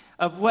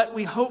of what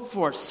we hope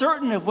for,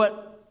 certain of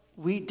what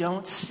we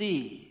don't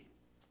see.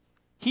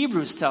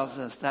 Hebrews tells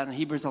us that in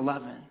Hebrews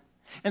 11.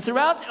 And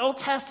throughout the Old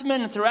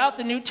Testament and throughout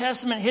the New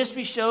Testament,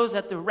 history shows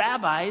that the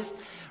rabbis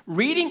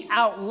reading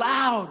out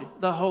loud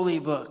the holy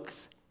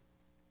books.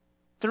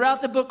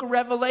 Throughout the book of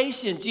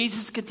Revelation,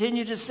 Jesus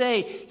continued to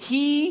say,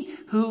 "He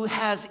who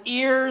has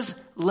ears,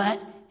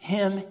 let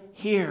him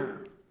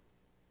hear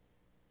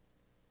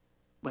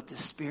what the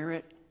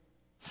Spirit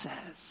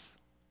says."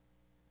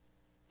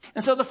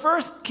 And so the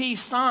first key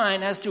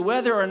sign as to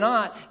whether or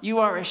not you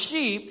are a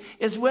sheep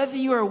is whether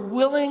you are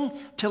willing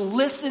to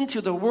listen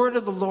to the word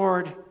of the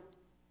Lord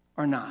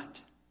or not.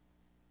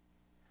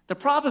 The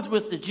problem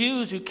with the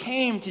Jews who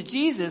came to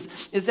Jesus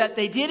is that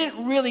they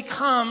didn't really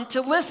come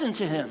to listen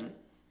to him,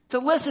 to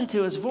listen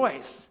to his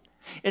voice.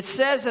 It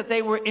says that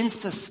they were in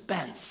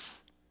suspense,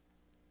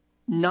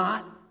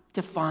 not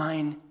to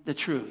find the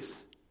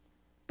truth,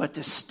 but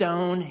to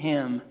stone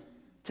him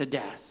to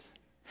death.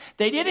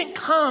 They didn't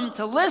come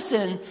to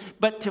listen,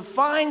 but to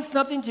find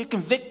something to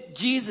convict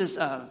Jesus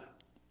of.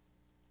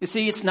 You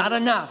see, it's not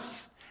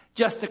enough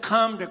just to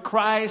come to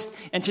Christ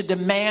and to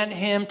demand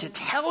him to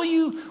tell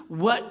you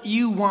what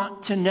you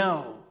want to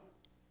know.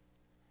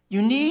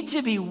 You need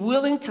to be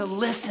willing to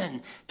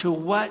listen to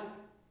what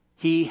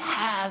he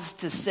has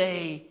to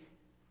say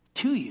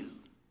to you.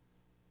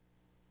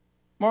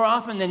 More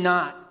often than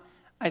not,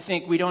 I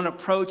think we don't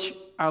approach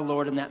our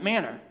Lord in that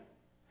manner.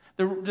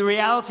 The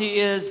reality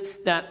is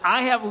that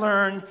I have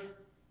learned,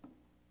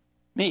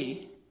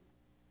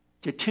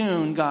 to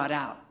tune God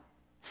out.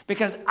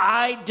 Because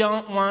I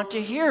don't want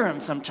to hear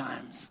him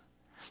sometimes.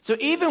 So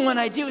even when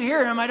I do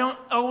hear him, I don't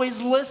always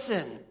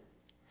listen.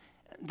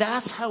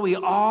 That's how we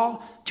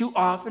all too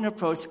often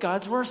approach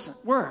God's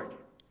word.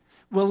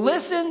 We'll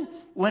listen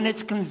when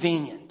it's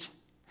convenient.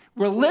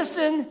 We'll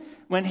listen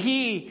when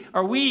he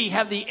or we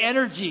have the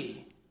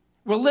energy.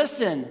 We'll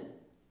listen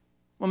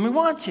when we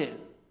want to.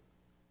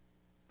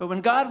 But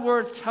when God's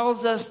word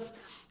tells us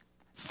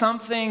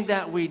something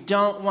that we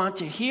don't want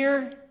to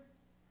hear,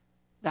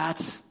 that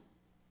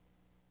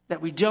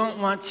we don't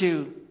want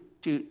to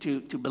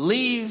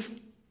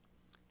believe,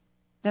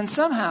 then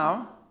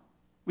somehow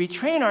we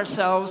train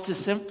ourselves to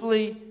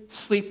simply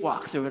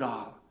sleepwalk through it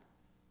all,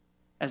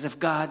 as if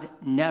God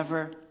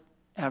never,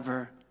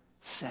 ever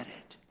said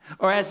it.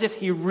 Or as if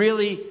he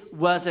really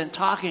wasn't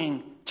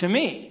talking to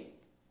me.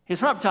 He's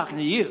probably talking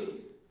to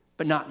you,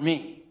 but not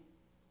me.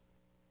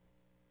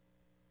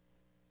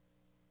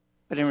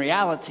 But in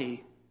reality,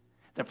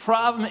 the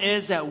problem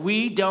is that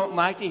we don't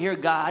like to hear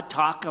God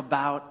talk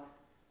about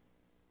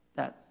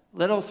that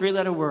little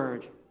 3-letter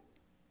word,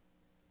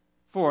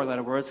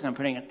 4-letter words, and I'm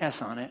putting an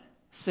S on it,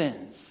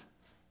 sins.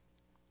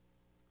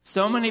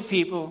 So many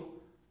people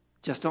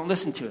just don't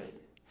listen to it.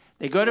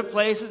 They go to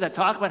places that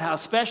talk about how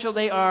special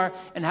they are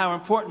and how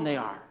important they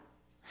are.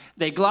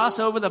 They gloss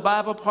over the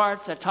Bible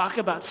parts that talk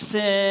about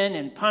sin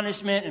and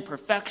punishment and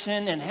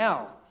perfection and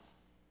hell.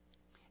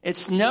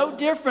 It's no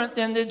different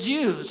than the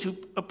Jews who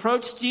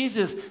approached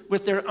Jesus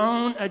with their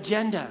own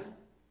agenda.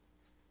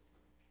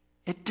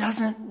 It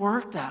doesn't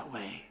work that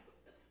way.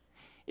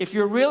 If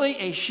you're really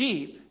a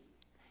sheep,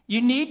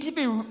 you need to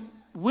be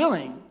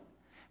willing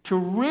to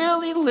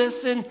really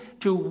listen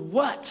to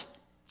what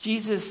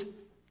Jesus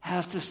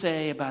has to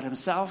say about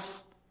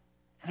himself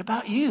and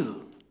about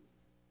you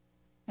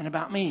and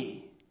about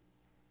me,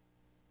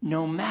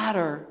 no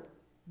matter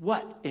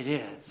what it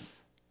is.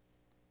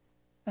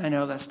 I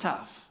know that's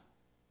tough.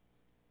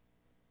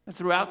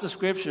 Throughout the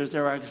scriptures,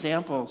 there are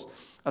examples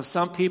of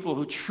some people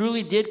who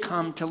truly did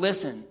come to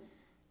listen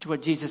to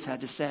what Jesus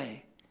had to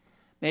say.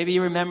 Maybe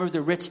you remember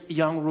the rich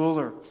young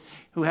ruler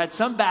who had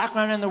some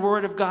background in the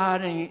Word of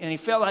God, and he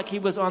felt like he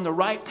was on the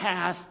right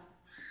path.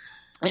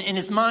 In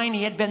his mind,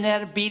 he had been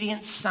that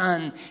obedient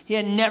son. He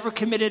had never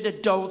committed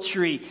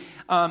adultery.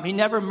 He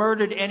never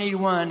murdered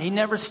anyone. He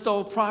never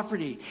stole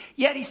property.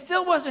 Yet he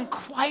still wasn't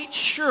quite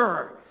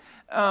sure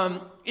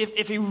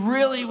if he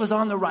really was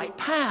on the right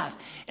path.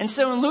 And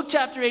so in Luke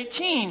chapter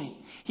 18,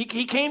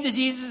 he came to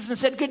Jesus and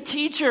said, "Good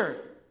teacher,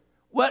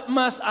 what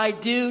must I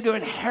do to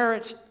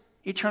inherit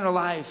eternal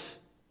life?"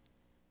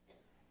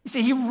 You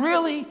see, he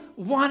really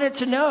wanted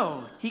to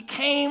know. He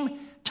came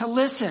to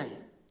listen.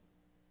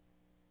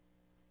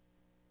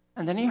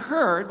 And then he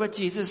heard what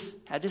Jesus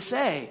had to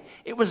say.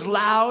 It was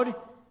loud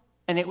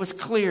and it was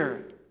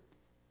clear.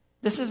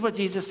 This is what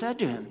Jesus said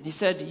to him. He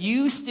said,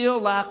 "You still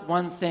lack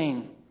one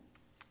thing.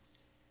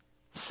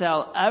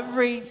 Sell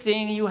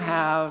everything you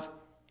have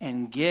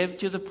and give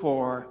to the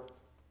poor,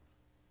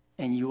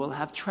 and you will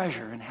have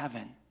treasure in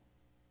heaven.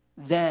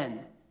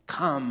 Then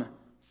come,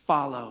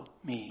 follow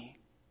me."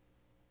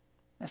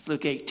 That's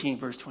Luke 18,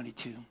 verse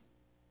 22.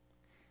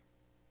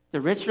 The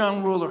rich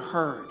young ruler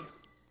heard.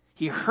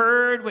 He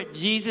heard what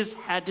Jesus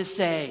had to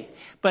say,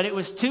 but it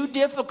was too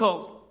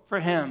difficult for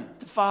him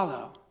to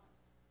follow.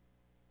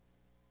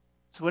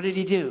 So what did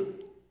he do?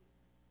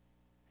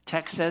 The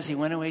text says he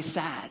went away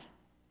sad.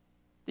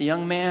 The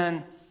young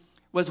man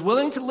was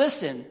willing to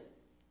listen,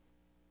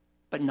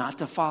 but not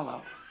to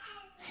follow.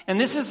 And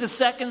this is the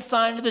second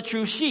sign of the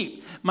true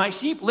sheep. My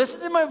sheep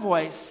listen to my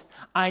voice.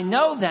 I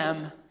know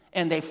them,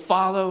 and they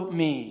follow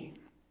me.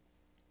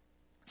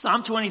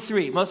 Psalm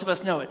 23, most of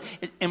us know it.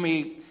 And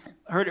we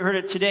heard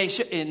it today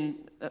in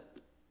a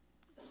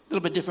little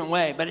bit different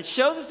way. But it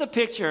shows us a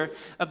picture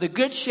of the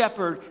good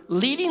shepherd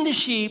leading the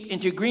sheep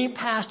into green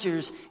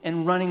pastures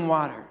and running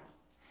water.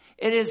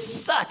 It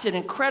is such an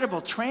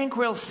incredible,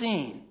 tranquil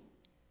scene.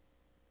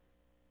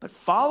 But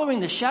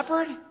following the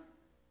shepherd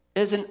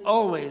isn't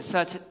always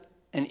such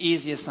an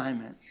easy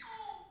assignment.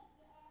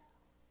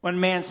 One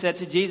man said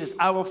to Jesus,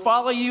 "I will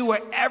follow you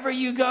wherever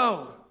you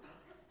go."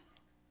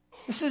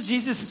 This is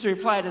Jesus'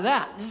 reply to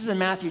that. This is in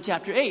Matthew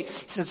chapter 8.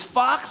 He says,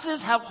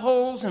 "Foxes have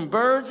holes and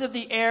birds of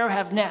the air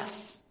have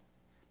nests,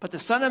 but the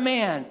Son of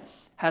Man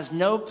has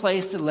no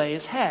place to lay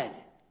his head."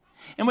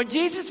 And what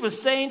Jesus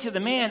was saying to the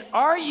man,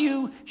 are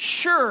you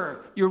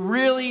sure you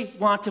really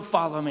want to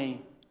follow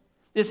me?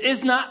 This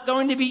is not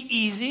going to be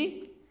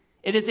easy.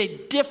 It is a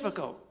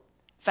difficult,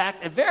 in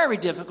fact, a very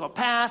difficult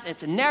path.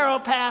 It's a narrow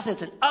path.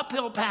 It's an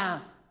uphill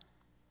path.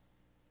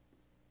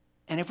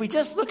 And if we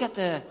just look at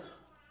the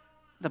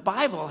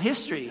Bible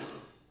history,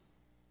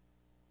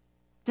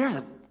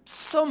 there's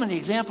so many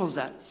examples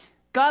that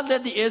God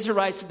led the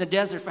Israelites in the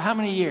desert for how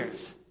many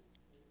years?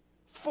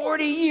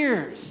 40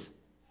 years.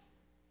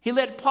 He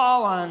led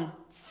Paul on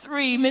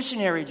 3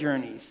 missionary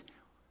journeys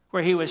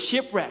where he was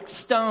shipwrecked,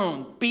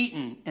 stoned,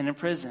 beaten, and in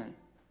prison.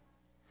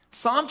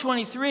 Psalm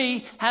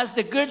 23 has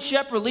the good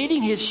shepherd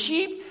leading his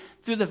sheep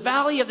through the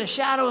valley of the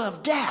shadow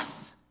of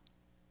death.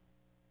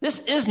 This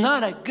is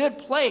not a good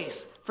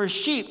place for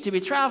sheep to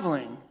be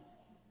traveling.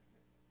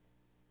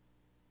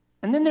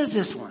 And then there's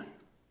this one.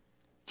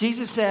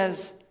 Jesus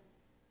says,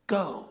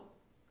 "Go,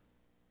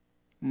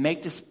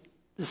 make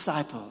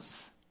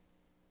disciples."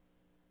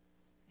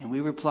 And we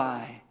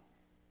reply,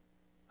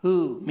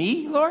 "Who,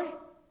 me, Lord?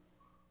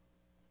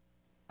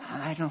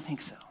 I don't think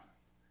so."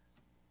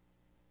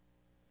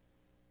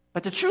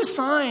 But the true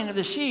sign of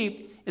the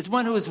sheep is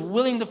one who is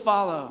willing to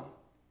follow,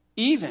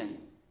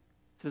 even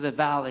through the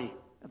valley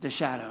of the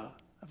shadow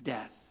of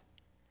death.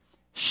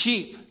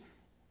 Sheep,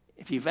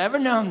 if you've ever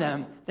known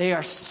them, they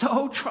are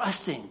so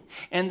trusting,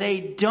 and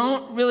they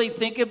don't really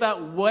think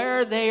about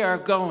where they are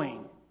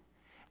going.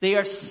 They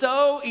are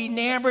so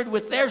enamored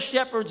with their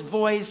shepherd's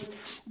voice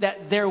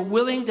that they're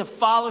willing to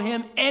follow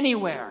him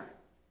anywhere.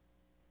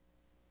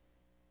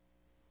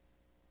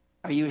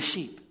 Are you a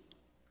sheep?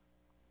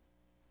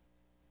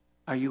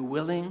 Are you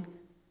willing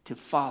to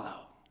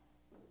follow?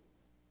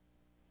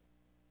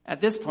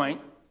 At this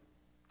point,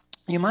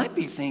 you might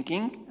be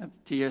thinking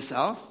to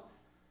yourself,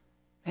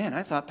 "Man,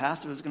 I thought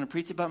Pastor was going to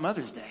preach about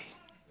Mother's Day."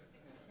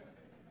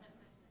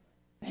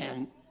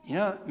 And,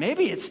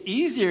 maybe it's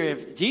easier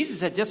if Jesus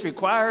had just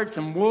required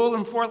some wool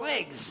and 4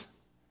 legs.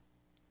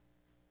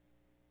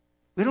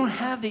 We don't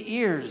have the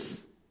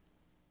ears,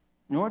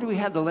 nor do we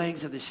have the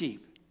legs of the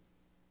sheep.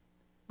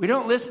 We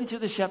don't listen to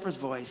the shepherd's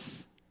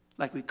voice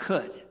like we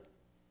could.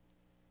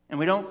 And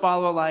we don't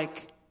follow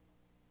like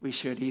we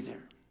should either.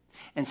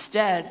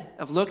 Instead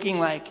of looking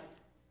like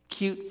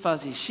cute,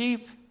 fuzzy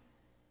sheep,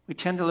 we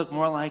tend to look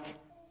more like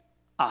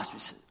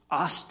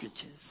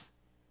ostriches.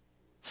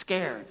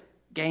 Scared,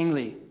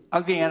 gangly,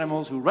 ugly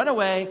animals who run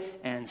away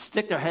and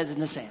stick their heads in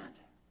the sand.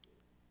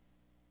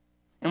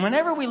 And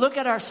whenever we look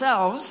at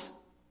ourselves,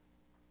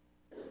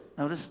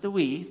 notice the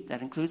we,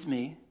 that includes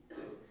me.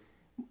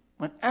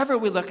 Whenever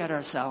we look at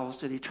ourselves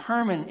to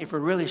determine if we're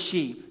really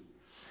sheep,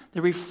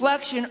 the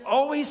reflection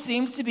always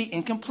seems to be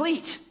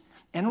incomplete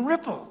and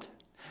rippled.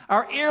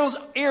 Our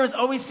ears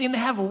always seem to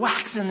have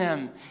wax in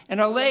them,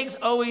 and our legs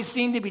always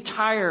seem to be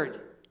tired.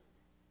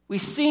 We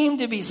seem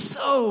to be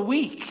so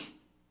weak.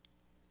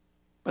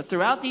 But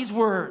throughout these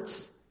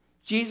words,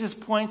 Jesus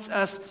points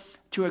us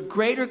to a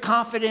greater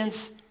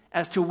confidence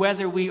as to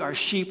whether we are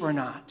sheep or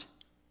not.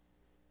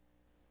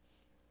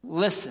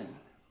 Listen,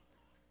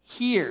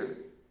 hear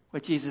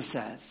what Jesus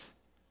says.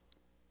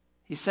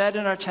 He said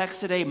in our text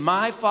today,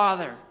 "My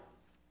Father,"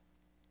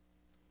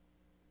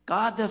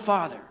 God the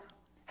Father,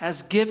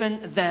 "has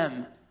given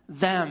them,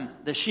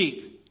 the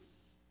sheep,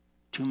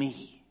 to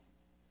me."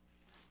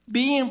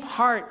 Being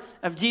part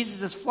of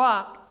Jesus'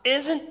 flock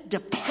isn't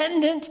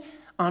dependent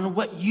on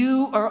what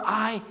you or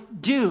I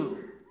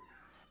do.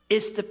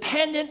 It's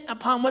dependent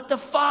upon what the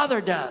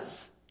Father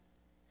does.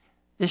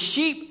 The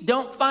sheep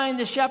don't find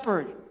the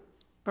shepherd,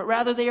 but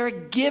rather they are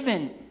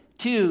given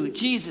to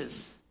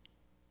Jesus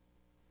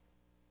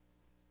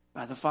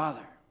by the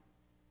Father.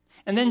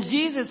 And then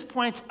Jesus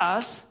points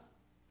us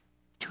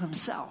to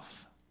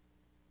himself,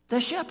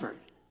 the shepherd.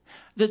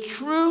 The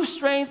true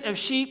strength of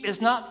sheep is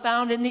not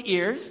found in the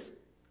ears.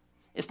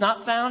 It's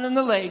not found in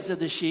the legs of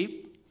the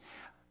sheep,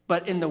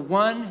 but in the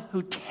one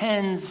who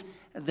tends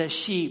the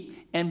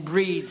sheep and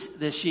breeds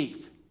the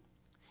sheep.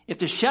 If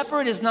the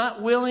shepherd is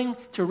not willing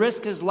to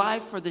risk his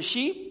life for the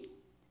sheep,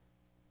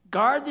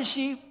 guard the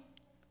sheep,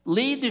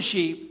 lead the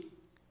sheep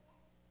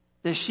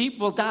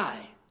will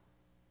die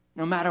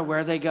no matter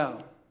where they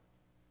go.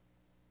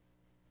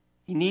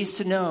 He needs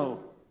to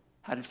know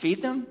how to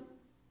feed them,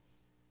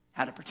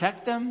 how to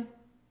protect them,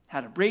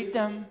 how to breed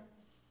them.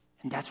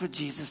 And that's what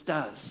Jesus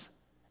does,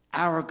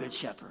 our good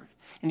shepherd.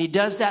 And he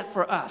does that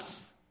for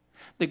us.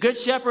 The Good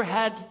Shepherd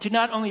had to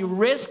not only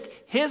risk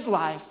his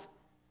life,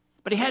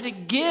 but he had to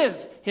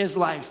give his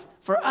life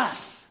for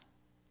us.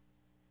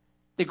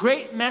 The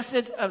great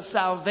message of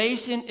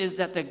salvation is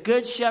that the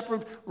Good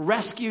Shepherd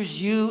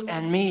rescues you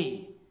and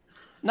me,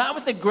 not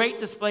with a great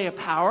display of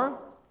power,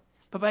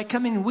 but by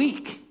becoming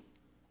weak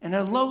and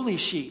a lowly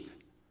sheep.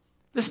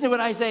 Listen to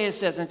what Isaiah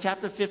says in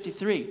chapter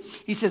 53.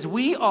 He says,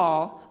 we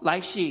all,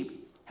 like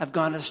sheep, have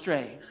gone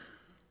astray.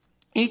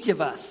 Each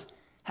of us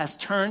has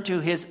turned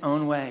to his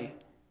own way.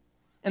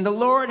 And the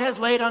Lord has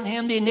laid on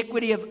him the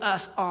iniquity of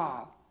us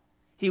all.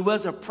 He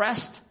was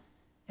oppressed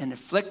and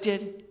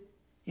afflicted,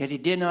 yet he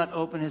did not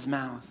open his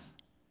mouth.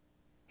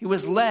 He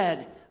was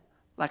led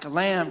like a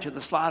lamb to the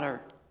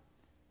slaughter,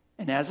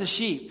 and as a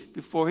sheep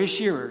before his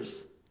shearers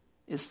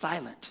is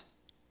silent,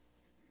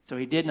 so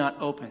he did not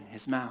open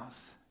his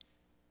mouth.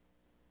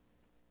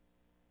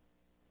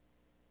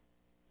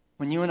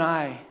 When you and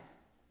I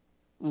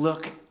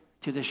look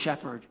to the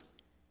shepherd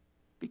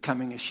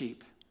becoming a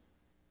sheep,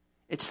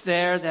 it's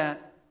there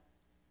that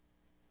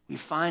we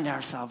find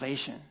our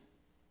salvation.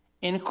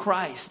 In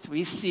Christ,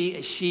 we see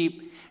a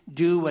sheep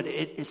do what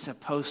it is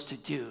supposed to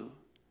do.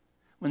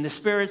 When the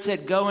Spirit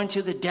said, go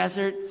into the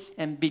desert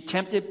and be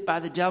tempted by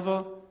the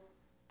devil,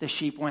 the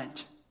sheep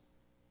went.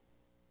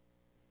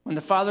 When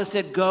the Father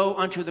said, go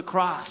unto the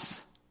cross,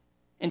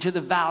 into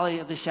the valley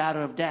of the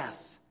shadow of death,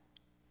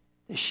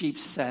 the sheep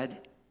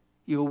said,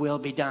 your will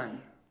be done.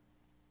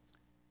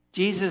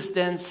 Jesus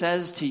then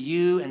says to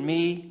you and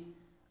me,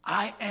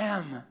 I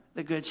am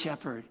the Good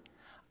Shepherd.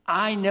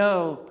 I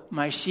know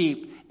my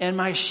sheep, and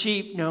my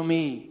sheep know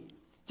me.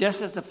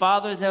 Just as the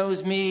Father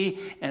knows me,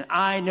 and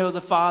I know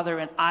the Father,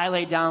 and I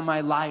lay down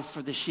my life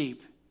for the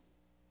sheep.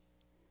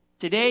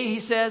 Today, he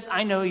says,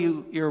 I know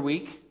you're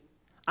weak.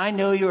 I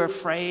know you're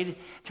afraid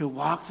to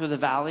walk through the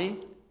valley.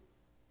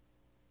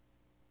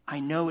 I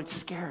know it's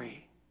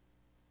scary.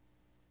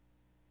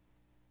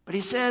 But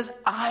he says,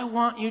 I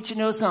want you to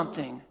know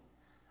something.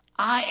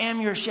 I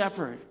am your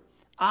shepherd.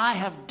 I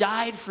have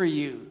died for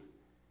you,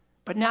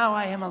 but now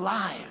I am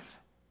alive.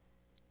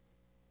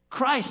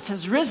 Christ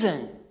has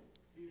risen.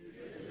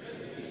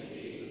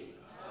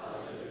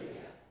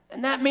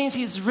 And that means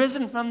he's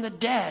risen from the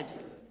dead,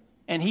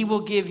 and he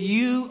will give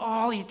you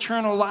all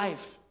eternal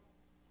life.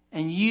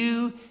 And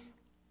you,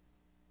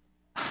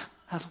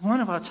 as one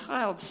of our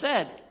child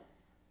said,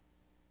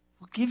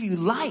 will give you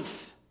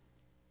life.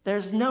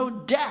 There's no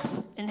death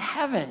in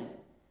heaven.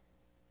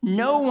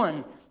 No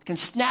one can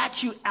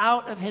snatch you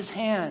out of his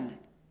hand.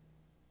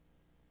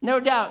 No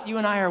doubt you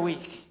and I are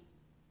weak.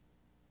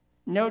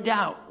 No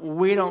doubt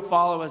we don't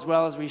follow as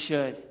well as we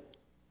should.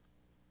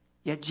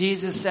 Yet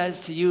Jesus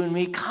says to you and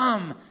me,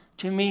 come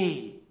to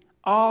me,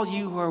 all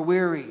you who are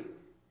weary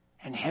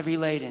and heavy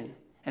laden,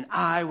 and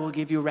I will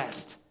give you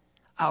rest.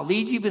 I'll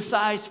lead you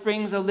beside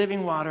springs of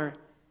living water.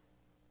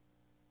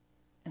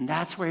 And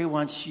that's where he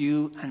wants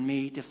you and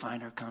me to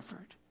find our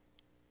comfort.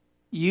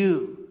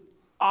 You,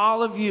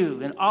 all of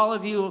you, and all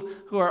of you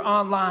who are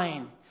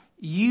online,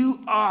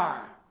 you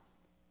are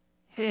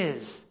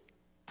his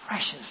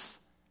precious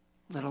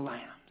little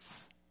lambs.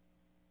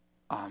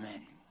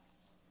 Amen.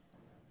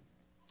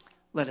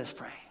 Let us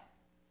pray.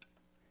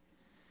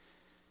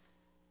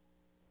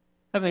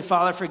 Heavenly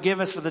Father, forgive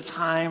us for the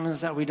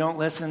times that we don't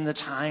listen, the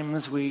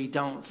times we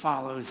don't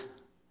follow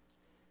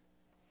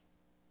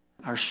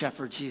our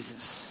shepherd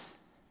Jesus.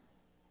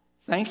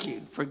 Thank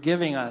you for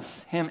giving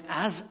us him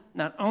as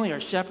not only our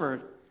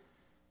shepherd,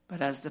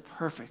 but as the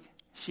perfect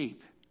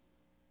sheep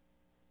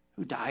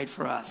who died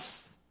for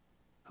us,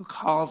 who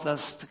calls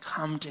us to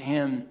come to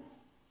him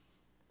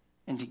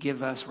and to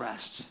give us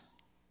rest,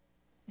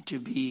 and to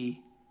be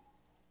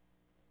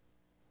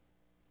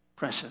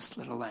precious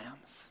little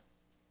lambs.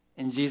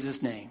 In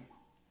Jesus' name,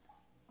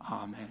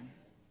 amen.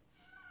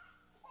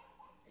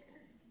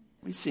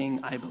 We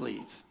sing, I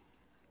Believe.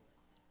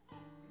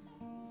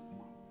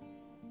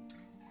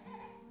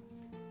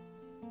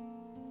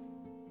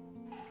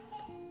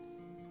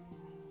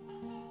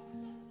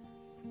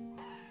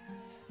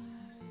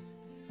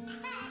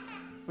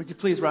 Would you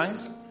please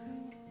rise?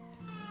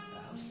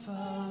 Our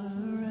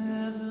Father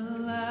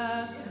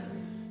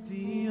everlasting,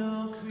 the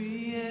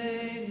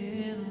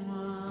all-creating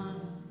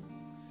one,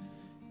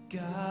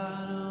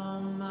 God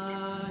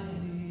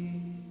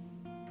Almighty,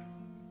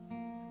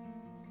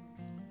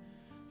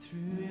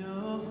 through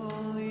your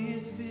Holy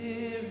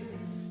Spirit,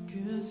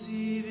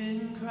 conceive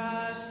in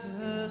Christ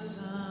the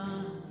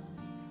Son,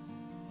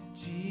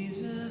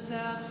 Jesus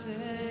our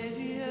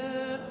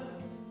Savior.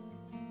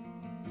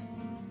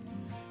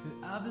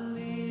 I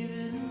believe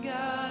in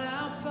God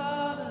our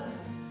Father,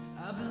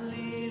 I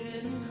believe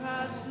in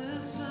Christ the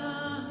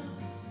Son,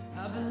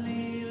 I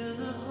believe in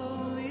the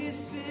Holy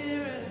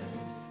Spirit,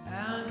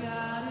 our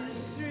God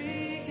is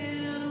three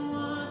in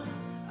one.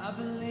 I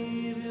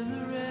believe in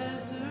the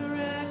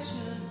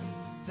resurrection,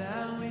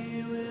 that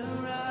we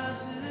will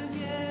rise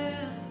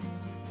again,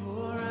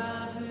 for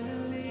I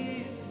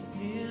believe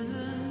in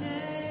the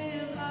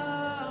name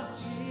of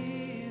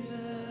Jesus.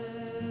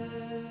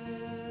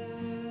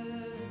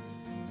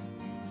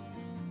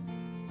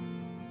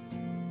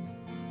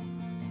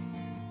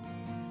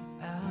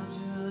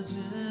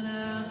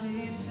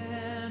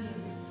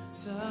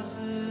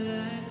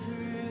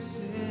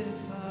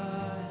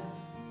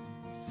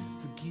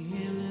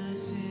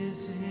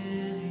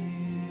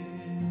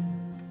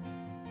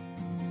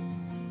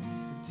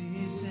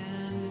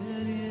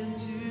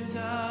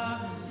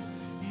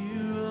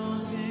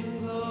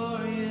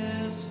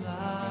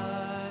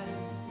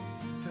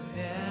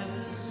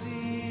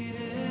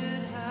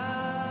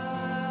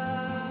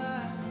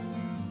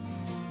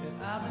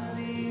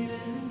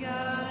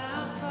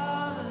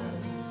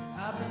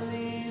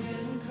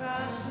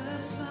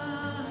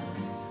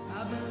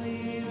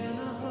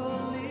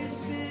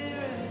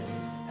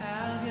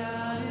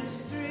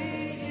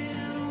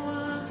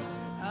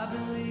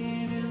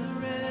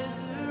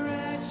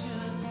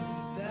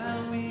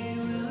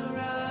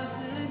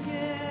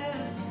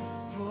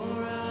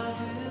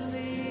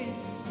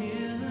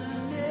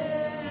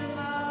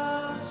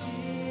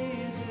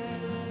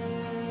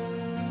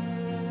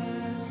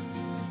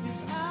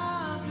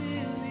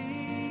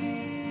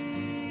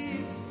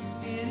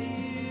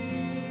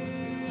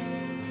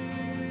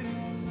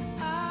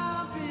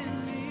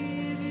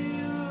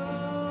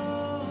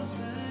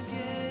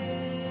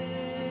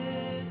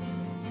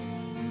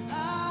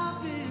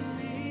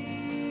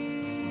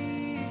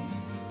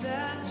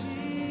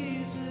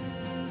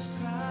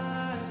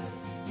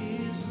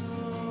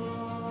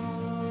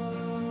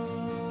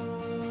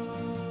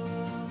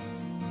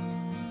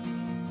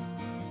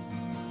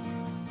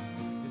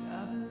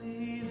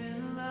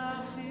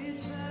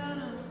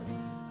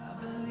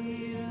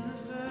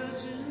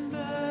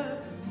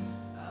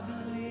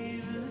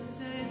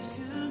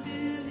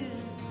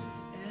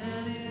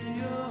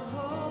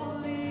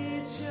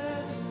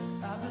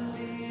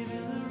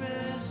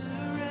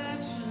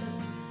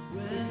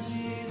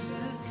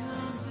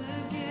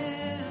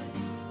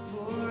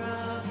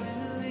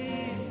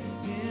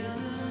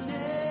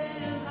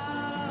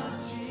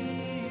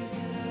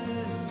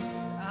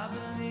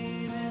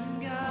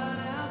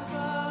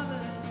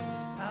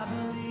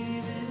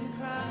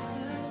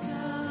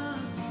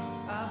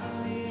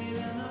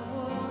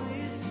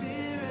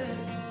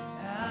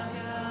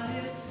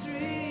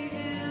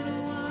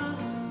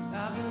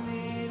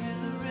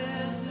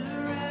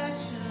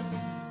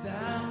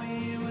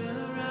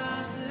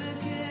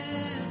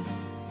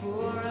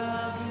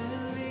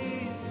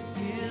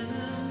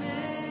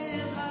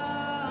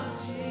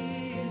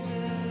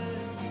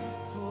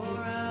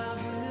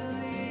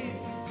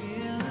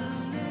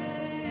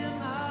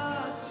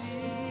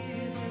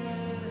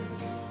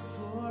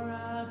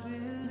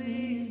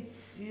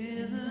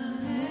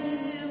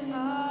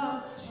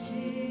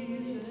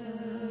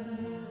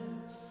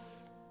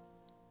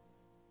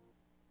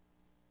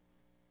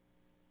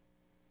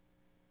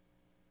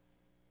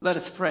 Let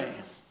us pray.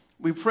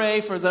 We pray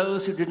for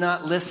those who do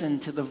not listen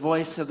to the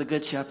voice of the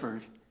Good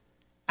Shepherd,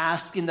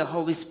 asking the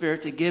Holy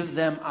Spirit to give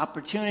them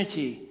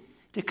opportunity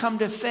to come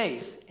to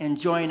faith and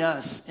join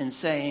us in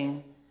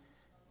saying,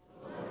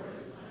 Lord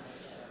is my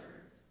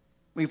shepherd.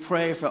 We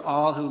pray for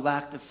all who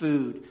lack the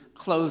food,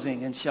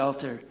 clothing, and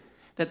shelter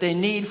that they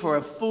need for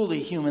a fully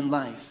human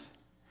life,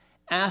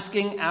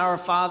 asking our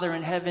Father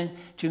in heaven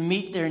to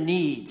meet their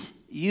needs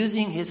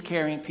using his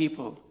caring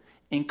people,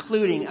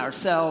 including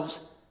ourselves,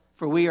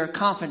 for we are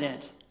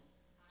confident.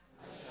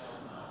 I shall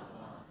not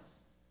want.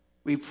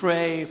 We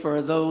pray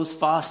for those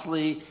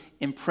falsely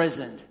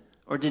imprisoned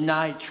or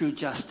denied true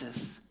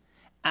justice,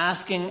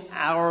 asking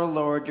our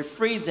Lord to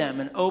free them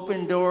and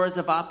open doors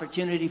of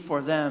opportunity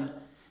for them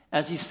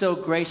as he so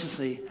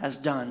graciously has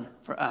done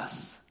for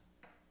us.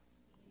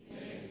 He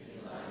makes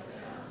me lie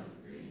down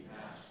in green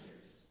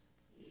pastures.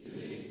 He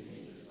leads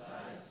me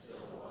beside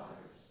still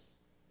waters.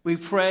 We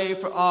pray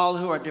for all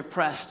who are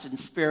depressed in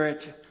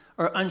spirit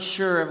or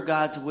unsure of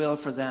God's will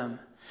for them,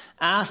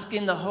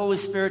 asking the Holy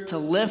Spirit to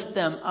lift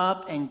them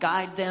up and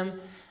guide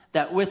them,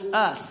 that with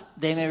us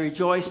they may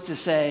rejoice to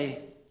say,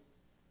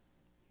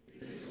 He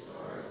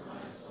restores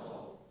my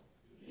soul.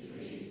 He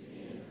leads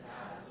me in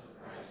paths of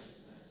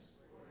righteousness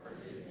for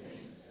his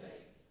name's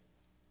sake.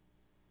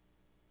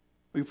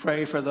 We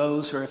pray for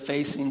those who are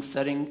facing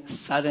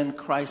sudden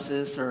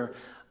crisis or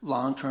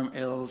long-term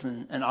ills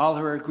and all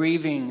who are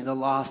grieving the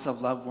loss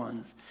of loved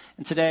ones.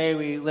 And today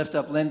we lift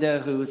up Linda,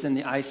 who is in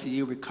the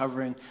ICU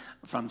recovering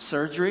from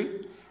surgery.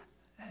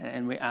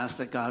 And we ask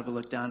that God will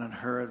look down on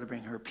her to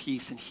bring her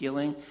peace and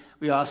healing.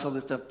 We also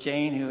lift up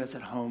Jane, who is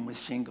at home with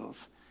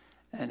shingles,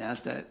 and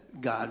ask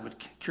that God would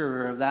cure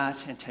her of that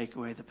and take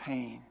away the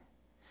pain.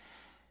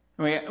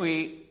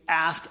 We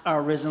ask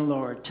our risen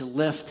Lord to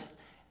lift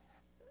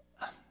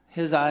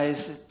his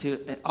eyes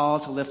to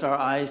lift our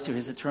eyes to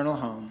his eternal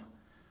home,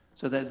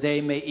 so that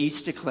they may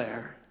each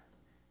declare,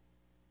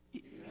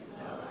 Even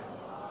though I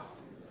walk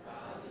through the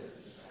valley of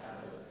the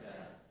shadow of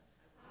death,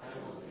 I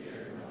will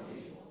fear no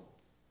evil,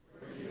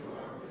 for you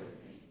are with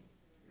me.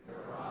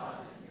 Your rod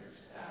and your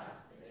staff,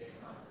 they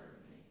comfort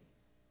me.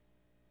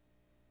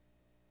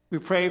 We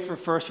pray for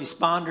first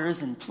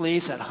responders and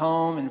police at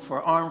home and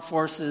for armed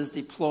forces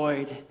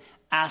deployed,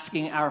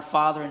 asking our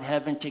Father in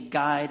heaven to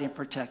guide and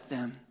protect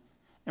them.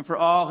 And for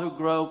all who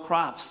grow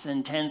crops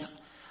and tend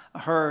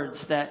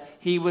herds, that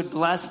he would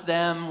bless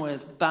them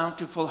with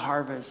bountiful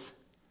harvests,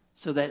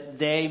 so that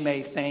they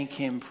may thank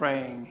him,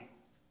 praying,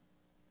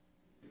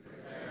 You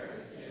prepare a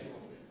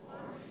table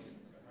before me in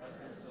the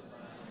presence of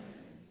my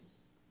enemies.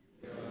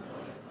 You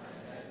anoint my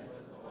head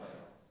with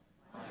oil.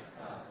 My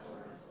cup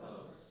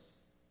overflows.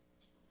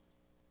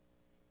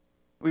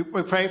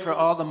 We pray for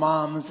all the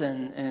moms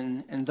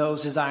and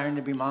those desiring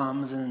to be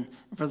moms, and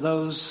for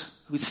those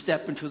who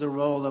step into the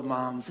role of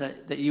moms,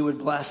 that you would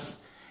bless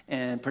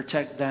and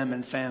protect them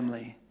and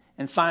family.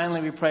 And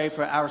finally, we pray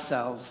for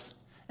ourselves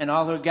and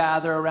all who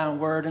gather around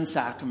word and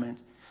sacrament,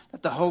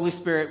 that the Holy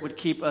Spirit would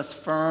keep us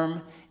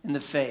firm in the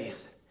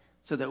faith,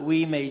 so that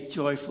we may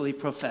joyfully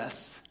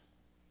profess.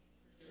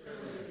 Surely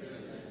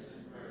goodness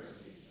and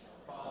mercy shall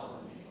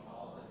follow me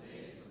all the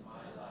days of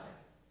my life,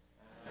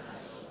 and I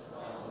shall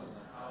dwell in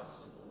the house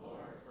of the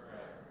Lord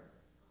forever.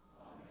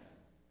 Amen.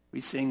 We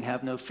sing,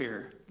 "Have no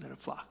fear, little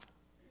flock."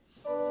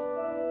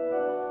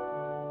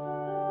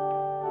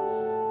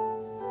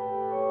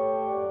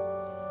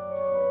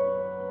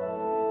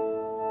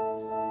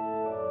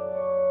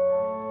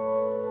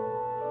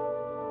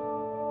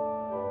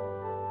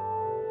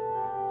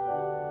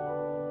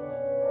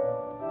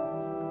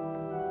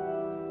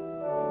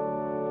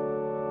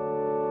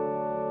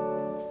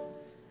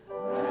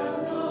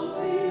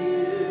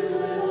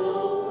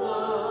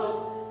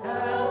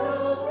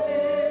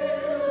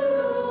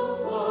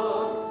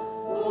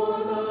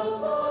 For the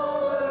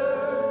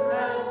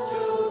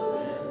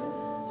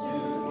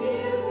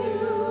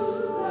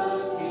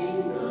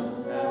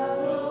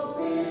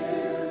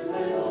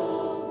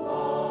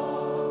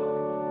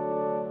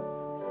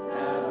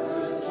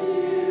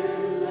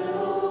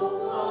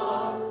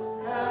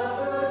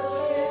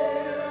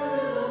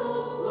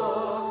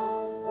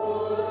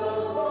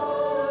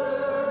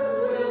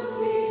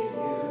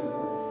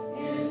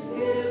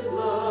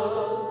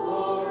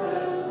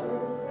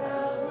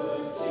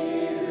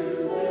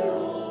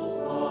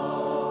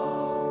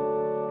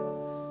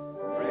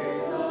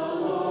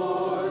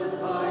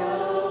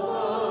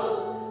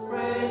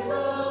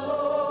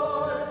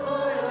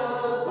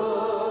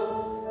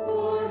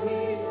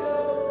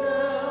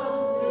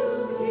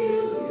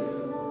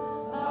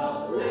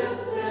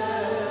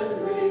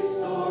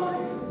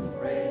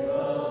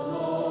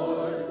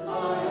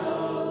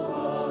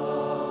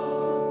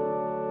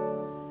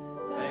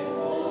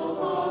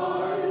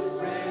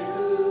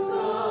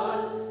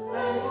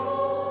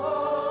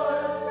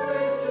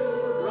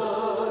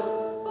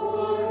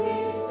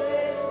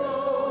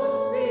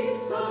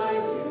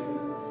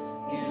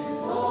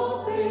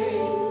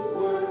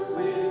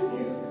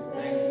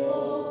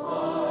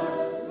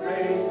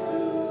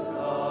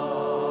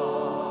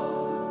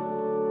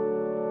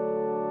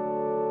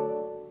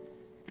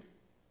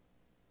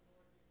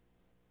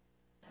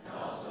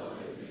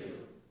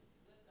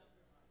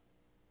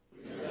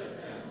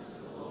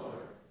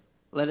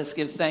Let us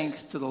give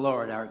thanks to the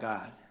Lord our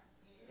God.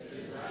 It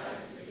is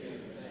right to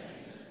give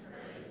thanks and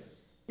praise.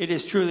 It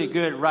is truly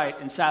good, right,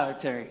 and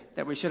salutary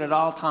that we should at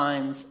all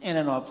times and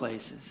in all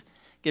places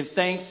give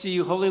thanks to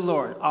you, Holy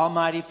Lord,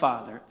 Almighty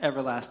Father,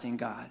 everlasting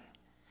God.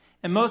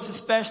 And most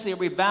especially are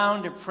we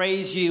bound to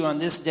praise you on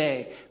this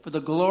day for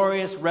the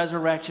glorious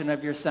resurrection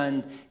of your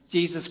Son,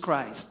 Jesus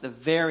Christ, the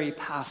very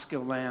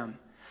Paschal Lamb,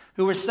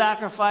 who was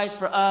sacrificed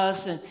for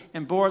us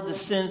and bore the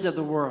sins of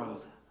the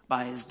world.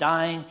 By his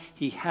dying,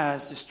 he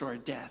has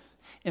destroyed death.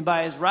 And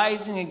by his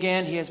rising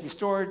again, he has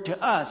restored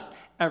to us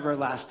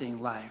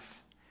everlasting life.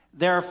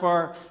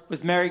 Therefore,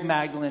 with Mary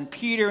Magdalene,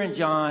 Peter and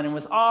John, and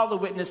with all the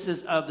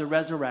witnesses of the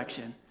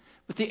resurrection,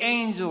 with the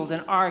angels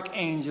and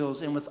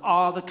archangels, and with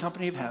all the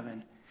company of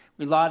heaven,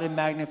 we laud and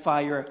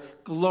magnify your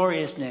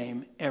glorious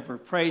name, ever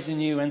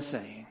praising you and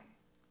saying,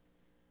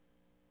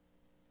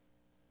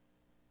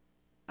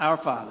 Our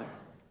Father,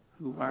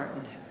 who art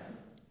in heaven,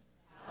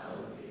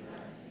 Hallowed be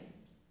thy name.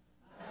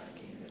 Thy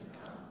kingdom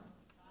come,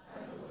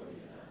 thy will be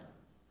done,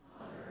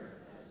 on earth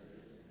as it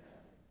is in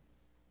heaven.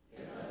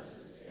 Give us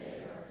this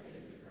day our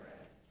daily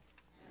bread,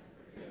 and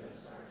forgive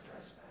us our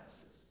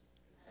trespasses,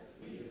 as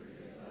we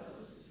forgive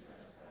those who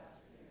trespass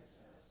against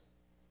us.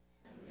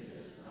 And lead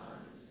us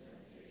not into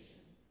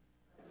temptation,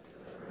 but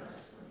deliver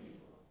us from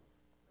evil.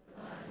 For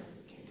thine is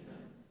the kingdom,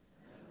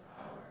 and the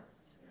power,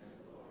 and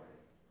the glory,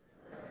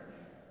 forever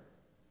and ever.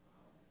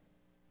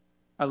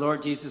 Our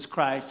Lord Jesus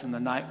Christ, on the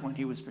night when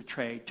he was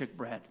betrayed, took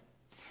bread.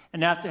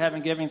 And after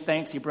having given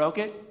thanks, he broke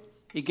it.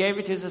 He gave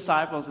it to his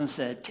disciples and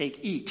said, Take,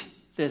 eat.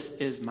 This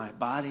is my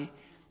body,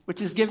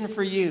 which is given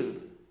for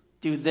you.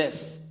 Do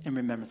this in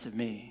remembrance of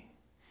me.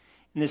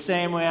 In the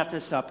same way, after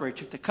supper, he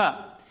took the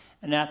cup.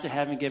 And after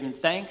having given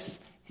thanks,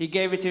 he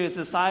gave it to his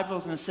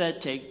disciples and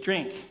said, Take,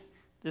 drink.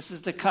 This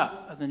is the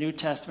cup of the New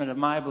Testament of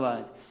my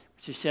blood,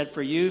 which is shed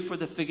for you for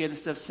the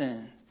forgiveness of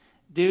sin.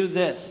 Do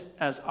this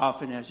as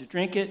often as you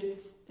drink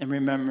it in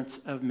remembrance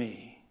of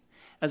me.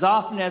 As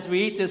often as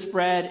we eat this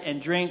bread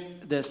and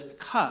drink this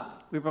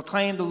cup, we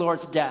proclaim the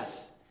Lord's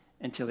death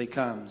until he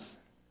comes.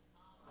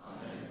 Amen.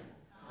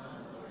 Come,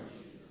 Lord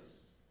Jesus.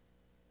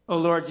 O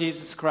Lord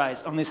Jesus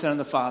Christ, only Son of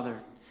the Father,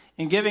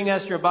 in giving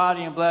us your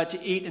body and blood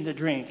to eat and to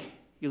drink,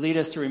 you lead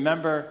us to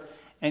remember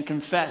and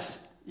confess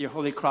your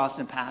holy cross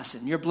and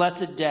passion, your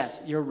blessed death,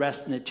 your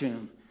rest in the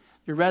tomb,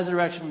 your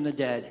resurrection from the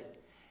dead,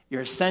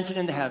 your ascension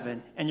into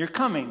heaven, and your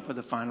coming for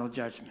the final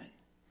judgment.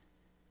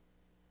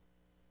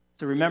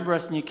 So remember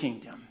us in your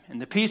kingdom.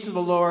 And the peace of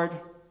the Lord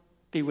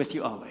be with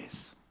you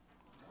always.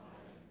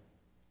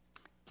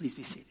 Please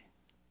be seated.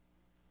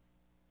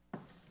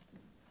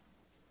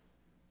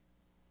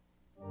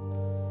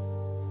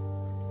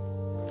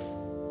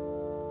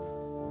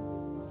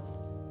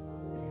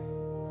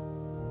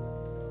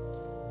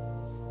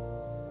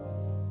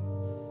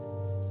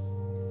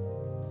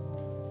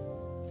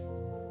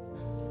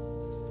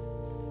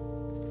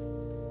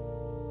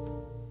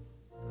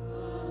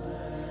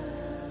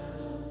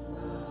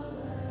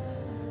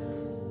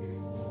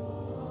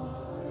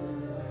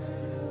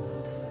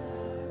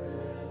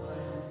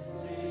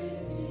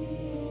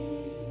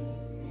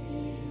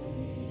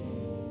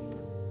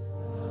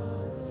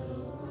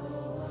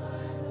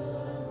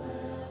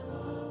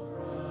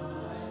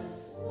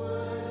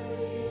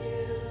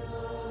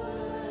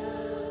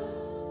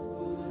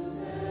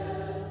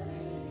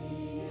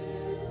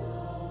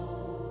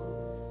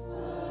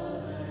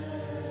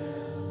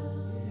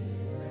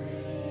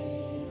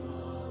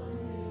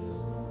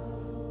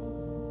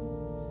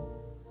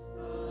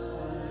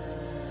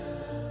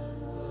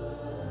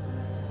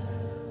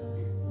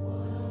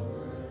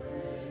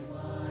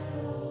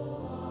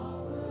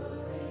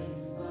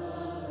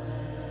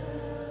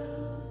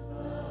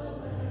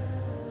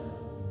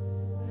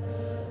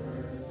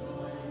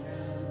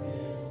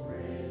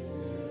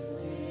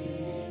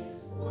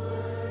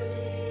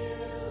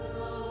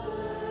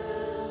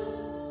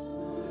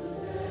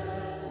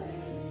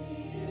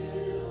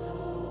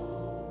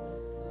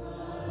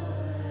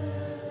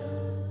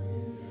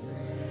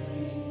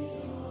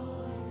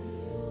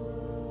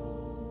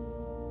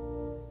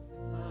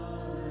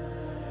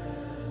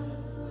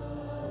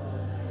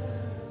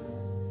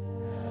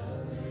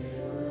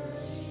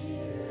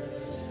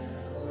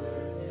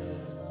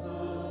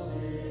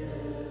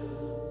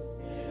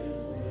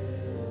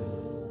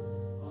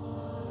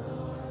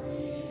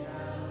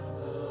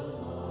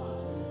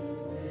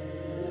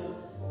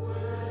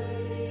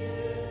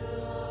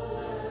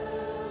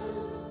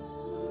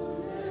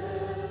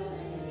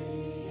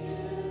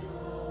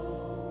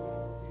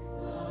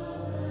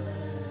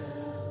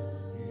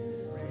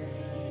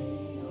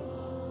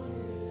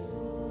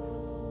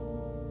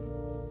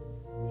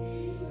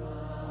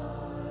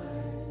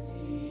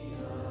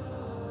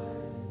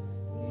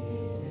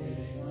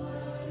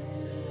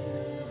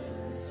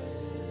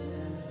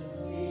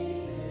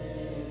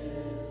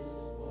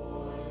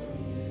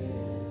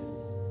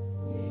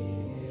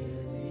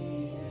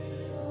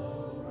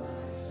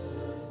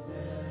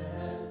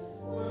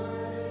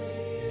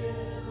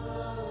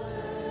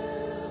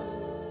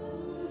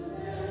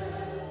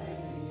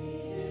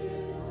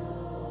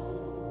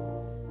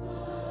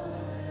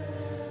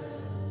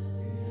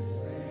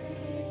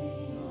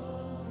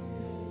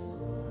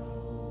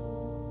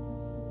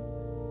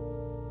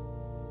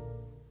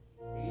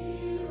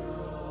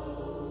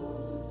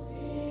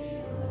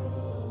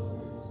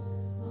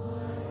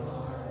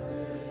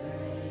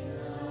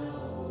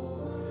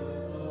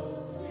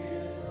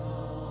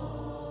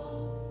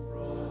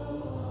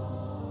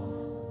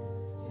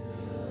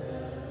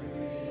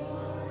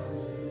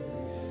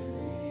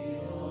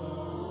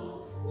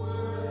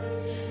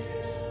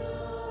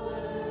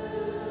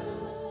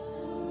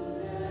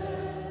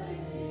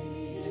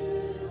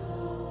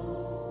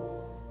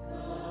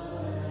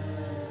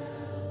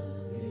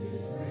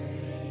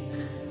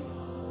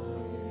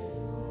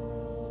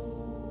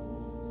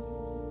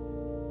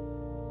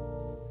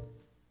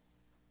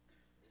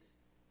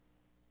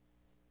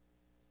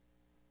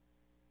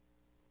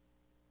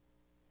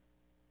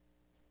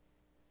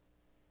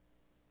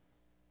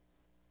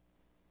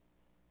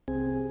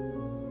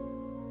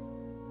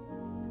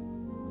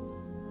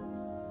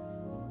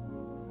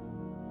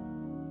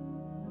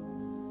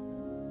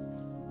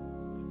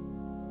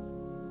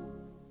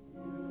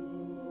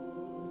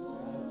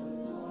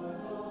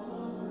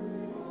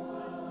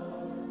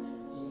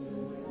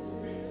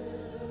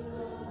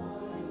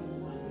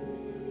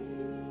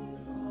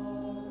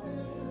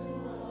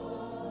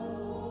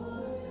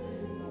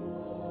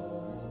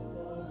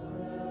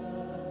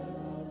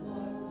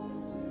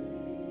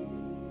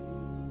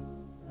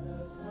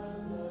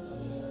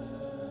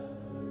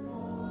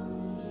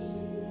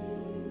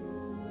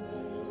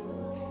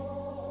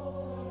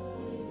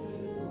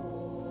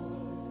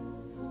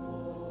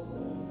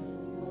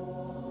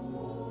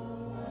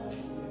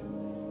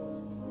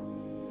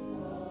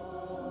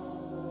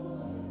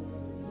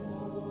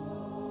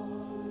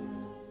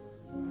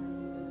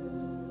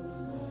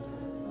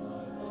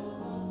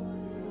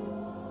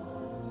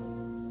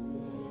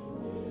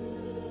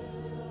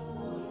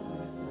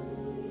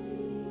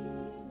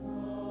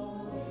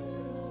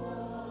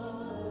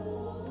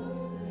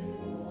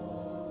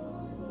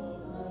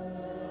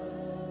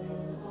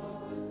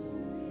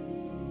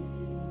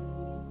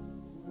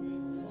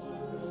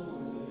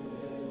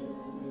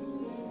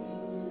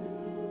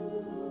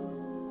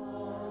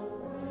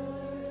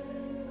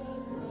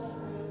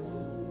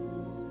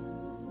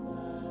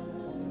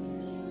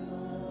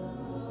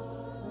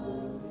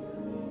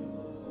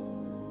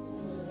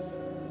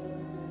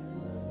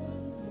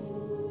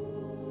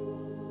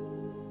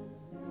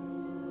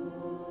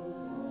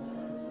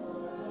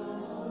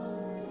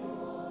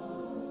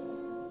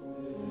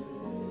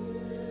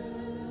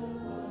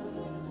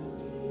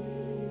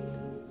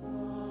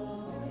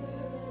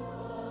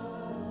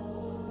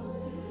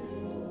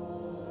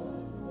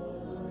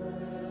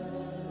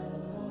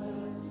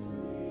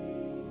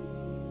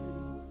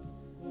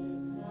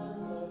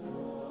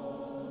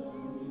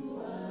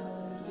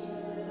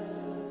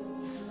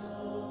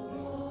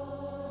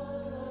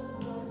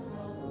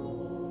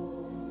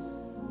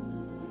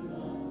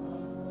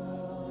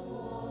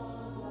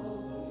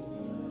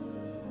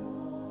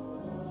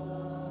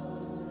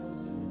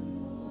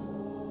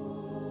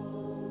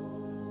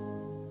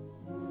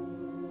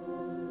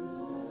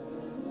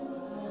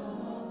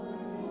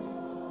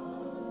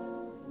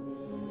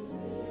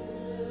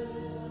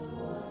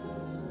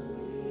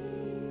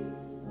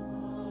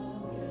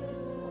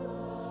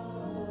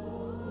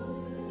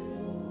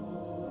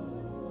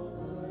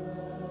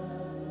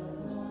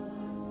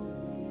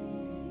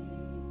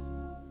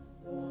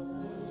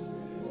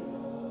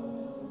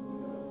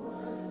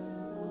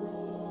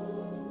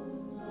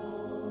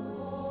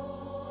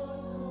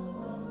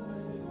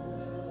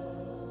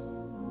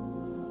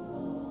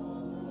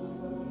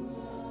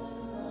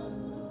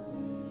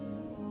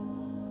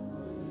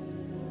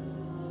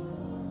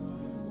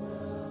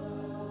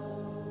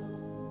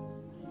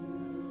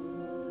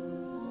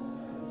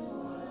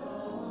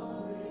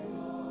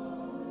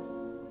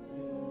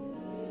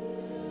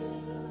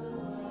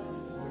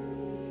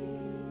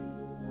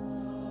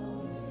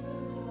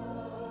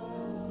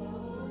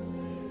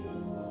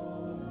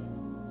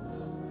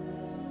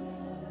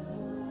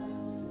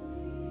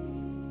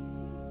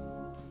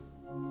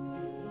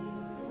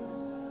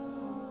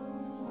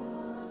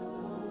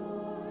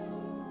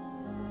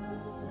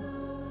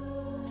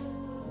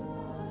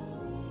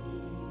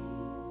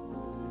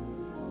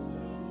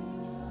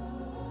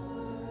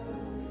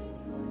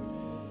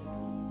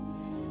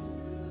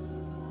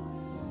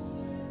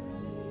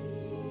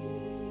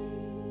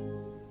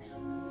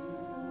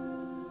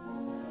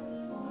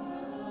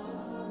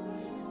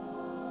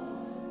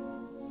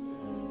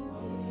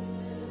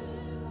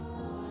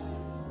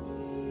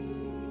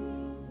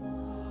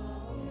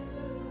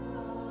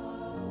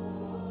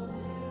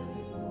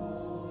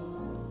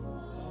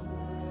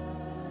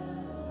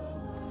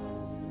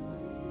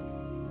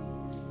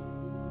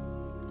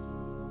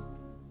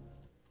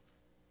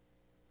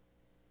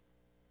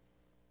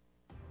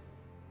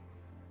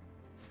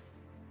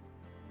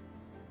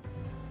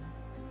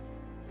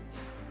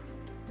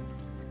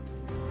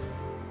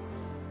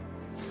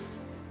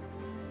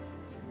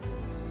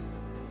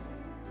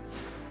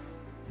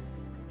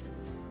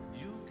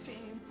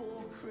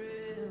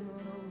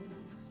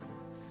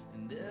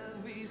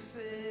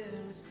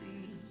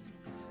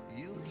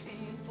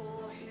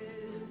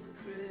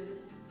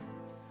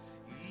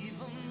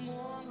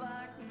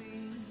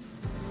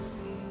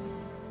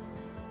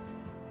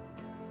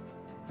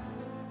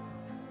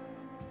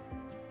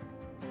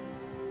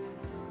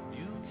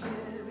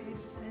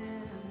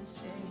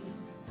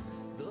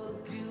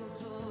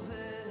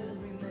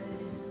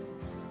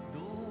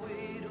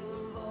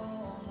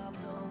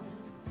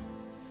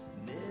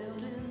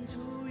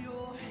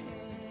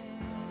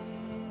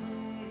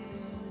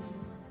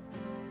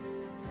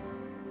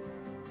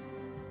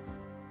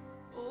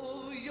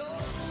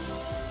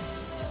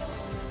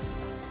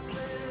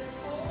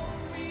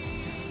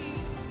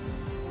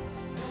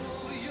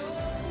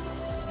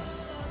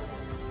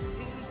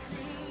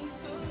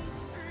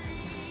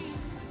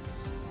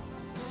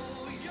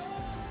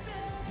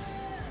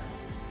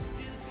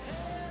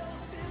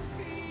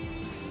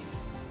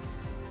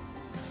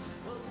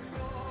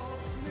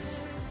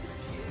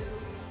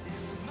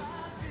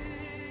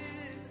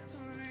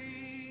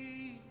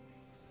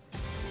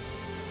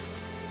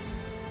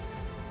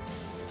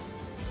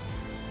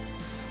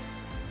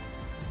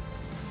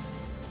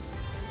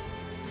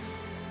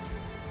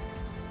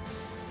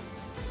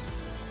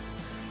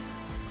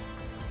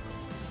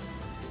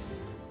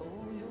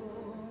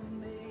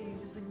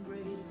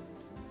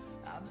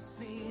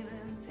 seen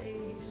and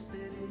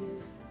tasted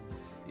it.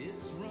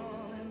 It's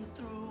running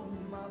through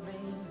my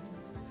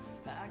veins.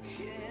 I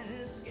can't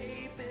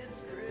escape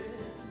its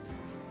grip.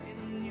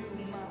 In you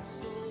my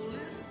soul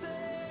is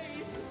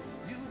safe.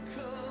 You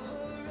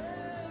cover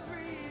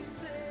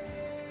everything.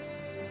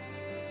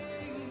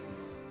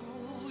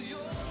 Oh, your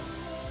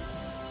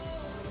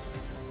love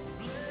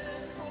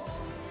bled for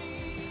me.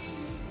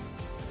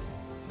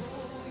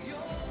 Oh,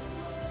 your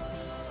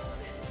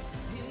blood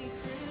in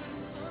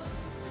crimson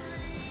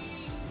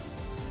streams.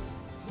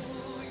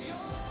 Oh,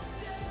 your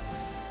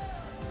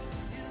death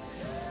is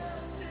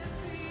hell's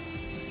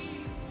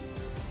defeat.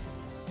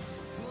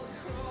 The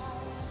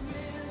cross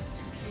meant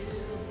to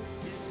kill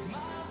is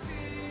my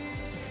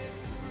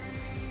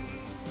victory.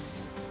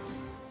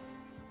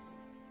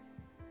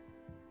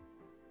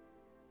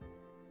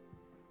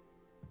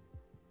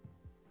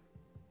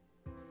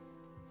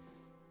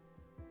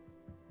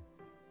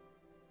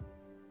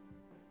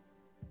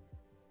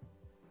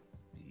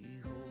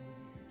 Behold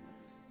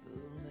the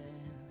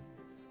Lamb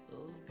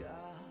of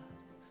God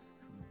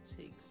who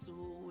takes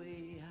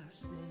away our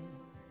sin,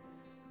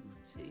 who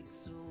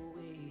takes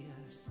away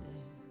our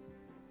sin.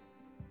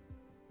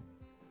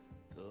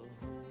 The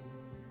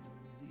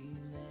Holy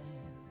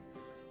Lamb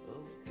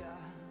of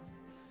God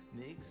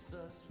makes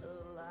us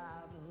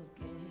alive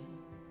again,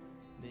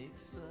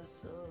 makes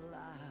us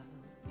alive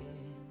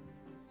again.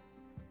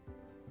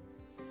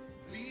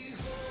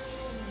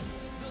 Behold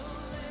the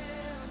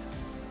Lamb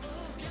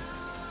of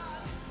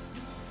God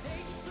who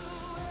takes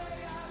away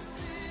our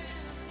sin,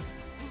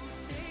 who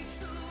takes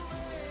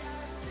away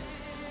our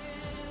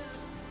sin.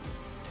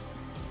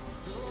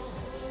 The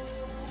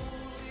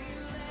Holy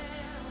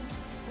Lamb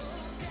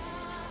of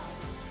God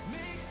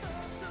makes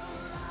us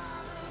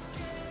alive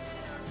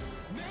again,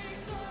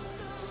 makes us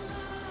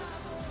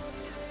alive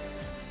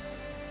again.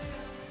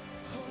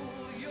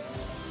 Oh, your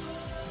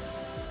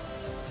love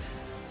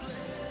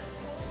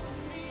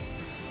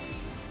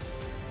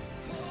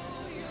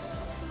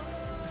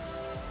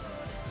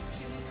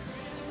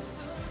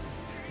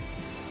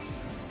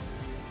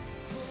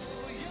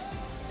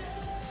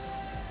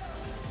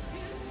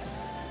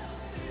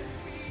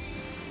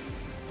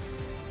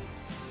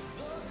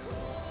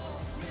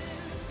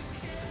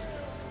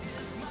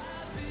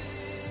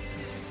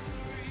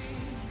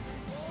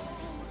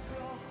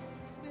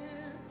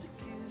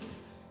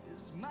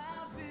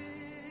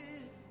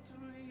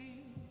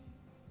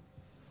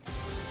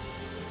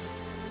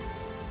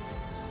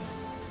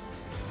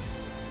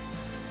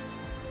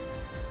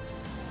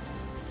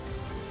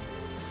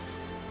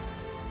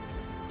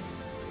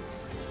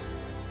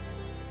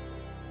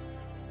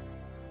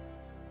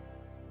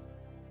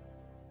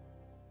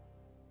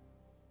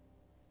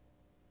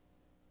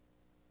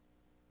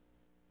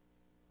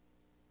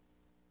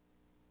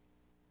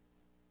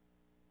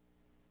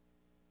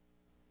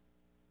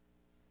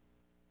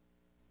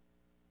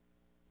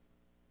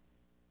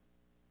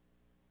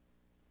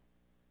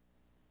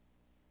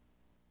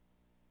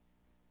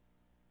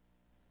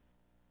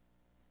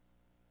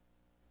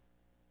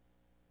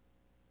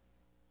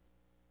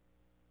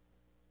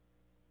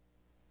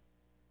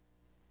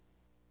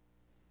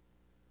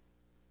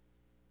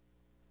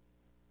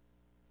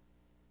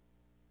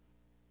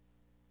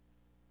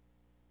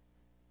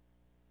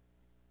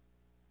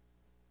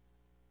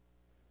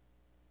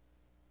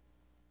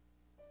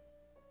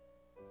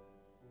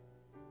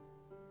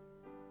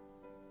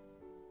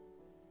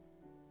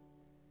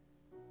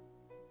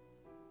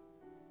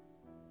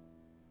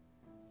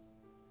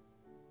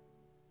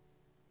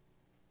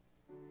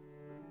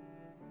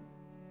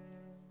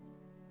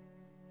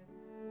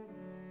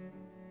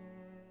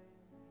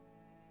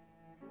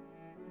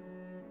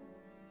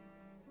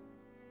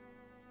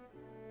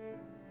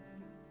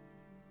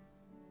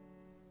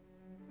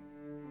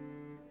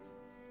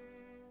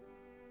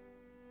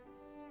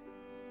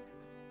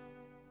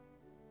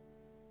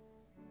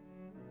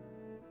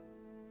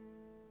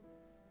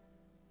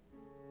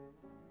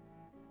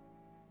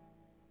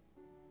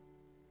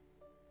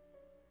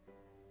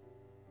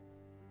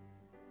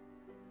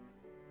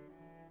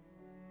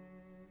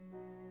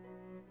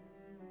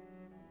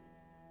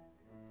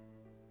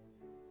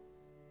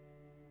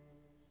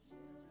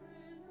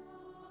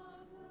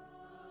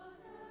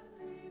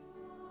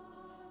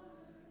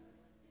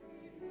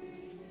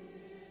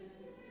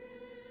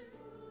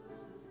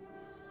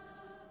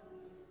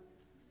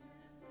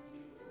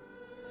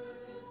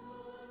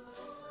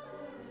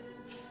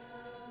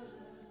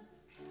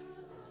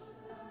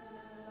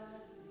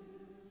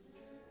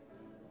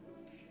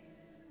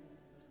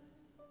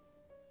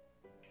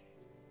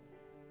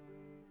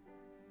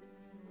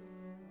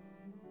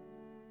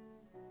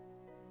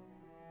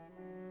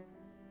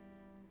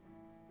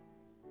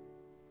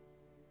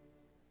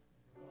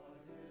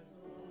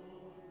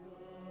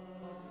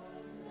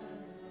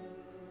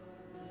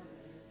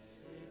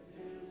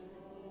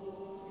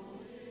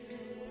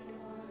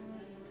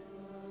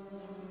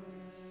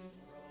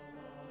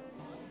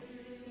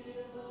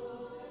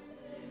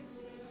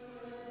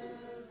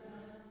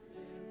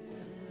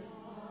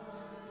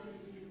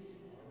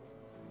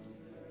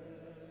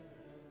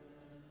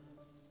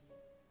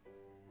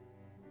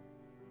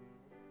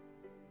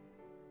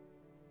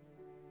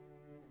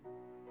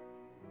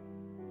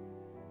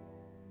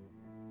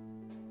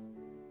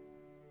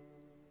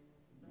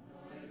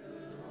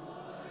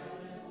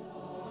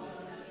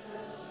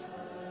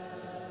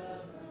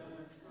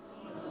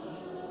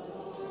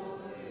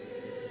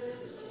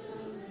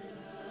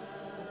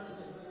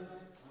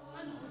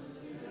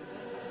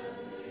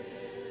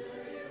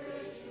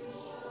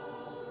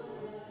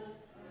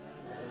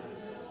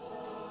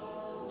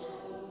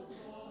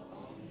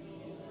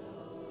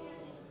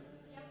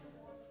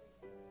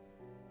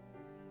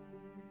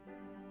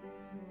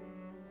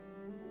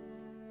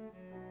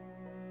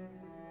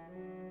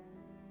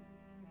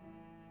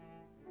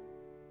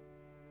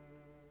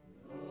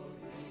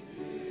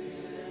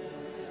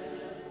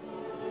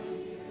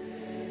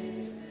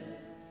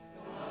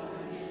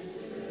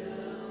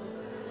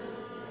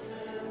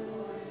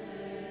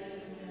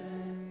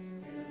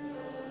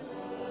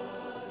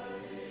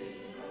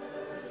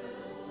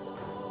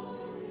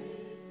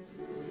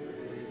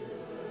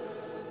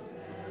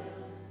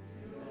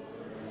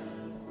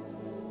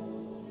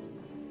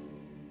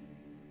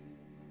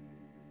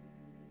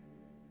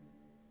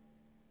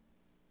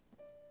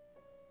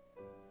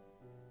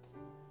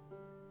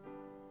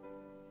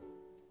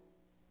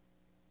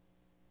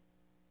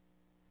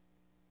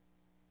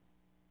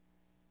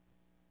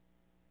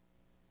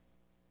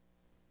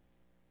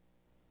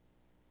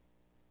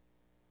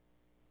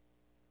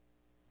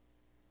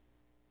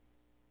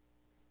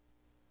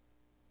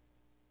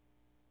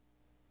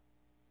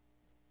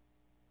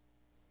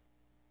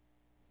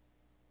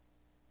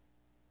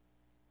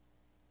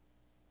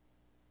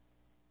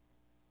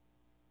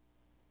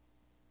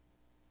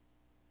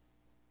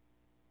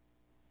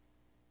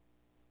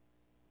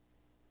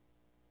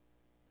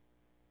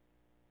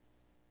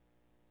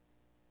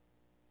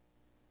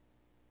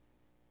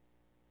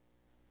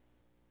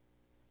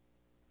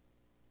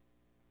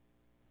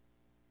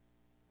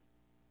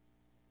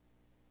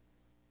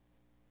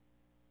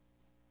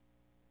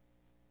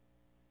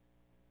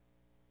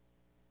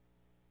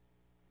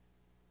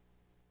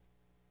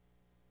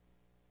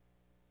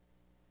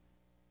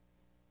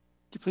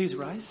you please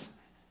rise?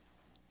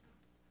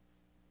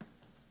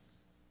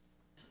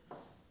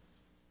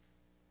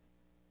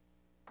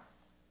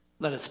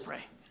 Let us pray.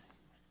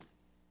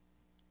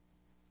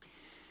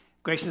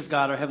 Gracious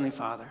God, our Heavenly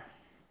Father,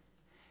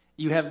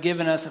 you have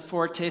given us a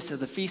foretaste of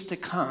the feast to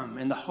come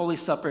in the holy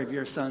supper of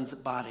your Son's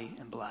body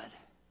and blood.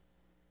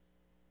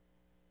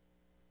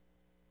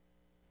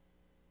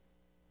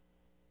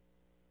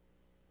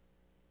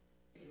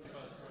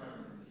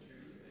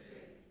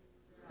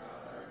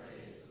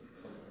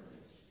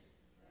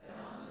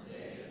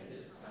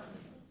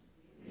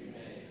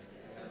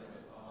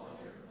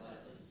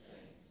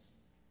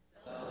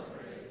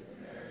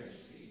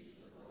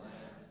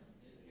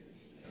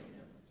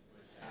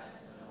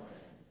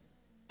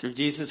 Through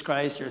Jesus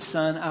Christ, your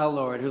Son, our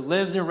Lord, who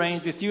lives and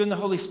reigns with you in the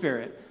Holy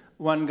Spirit,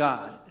 one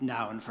God,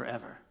 now and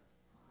forever.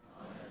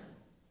 Amen.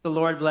 The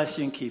Lord bless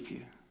you and keep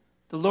you.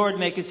 The Lord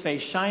make his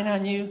face shine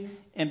on you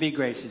and be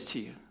gracious to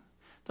you.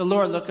 The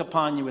Lord look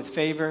upon you with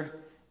favor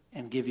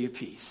and give you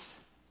peace.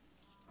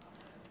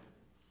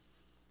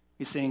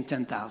 We sing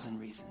 10,000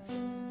 Reasons.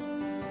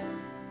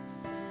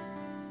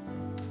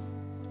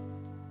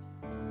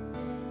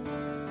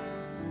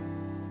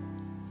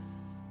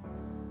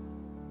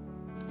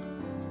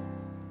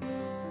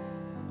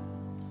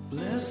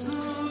 Bless the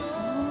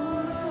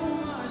Lord,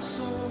 oh my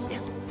soul,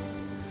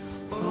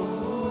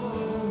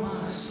 oh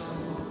my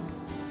soul,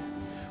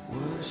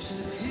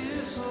 worship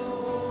his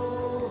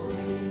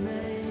holy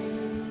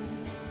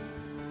name,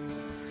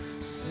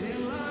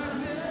 sing like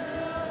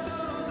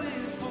never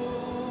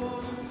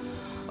before,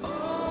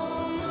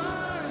 oh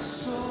my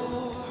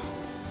soul,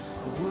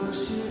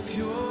 worship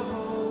your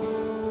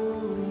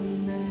holy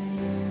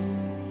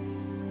name.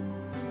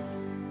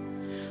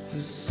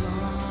 The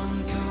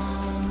sun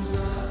comes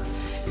up,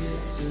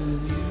 it's a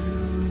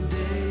new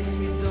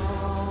day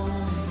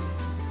dawning.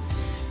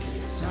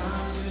 It's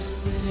time to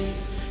sing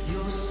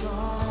your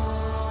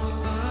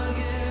song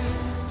again.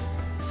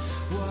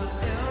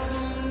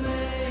 Whatever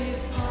may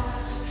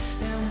pass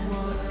and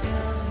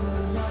whatever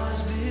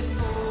lies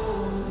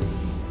before me,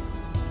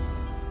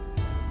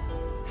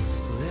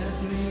 let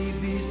me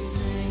be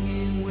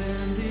singing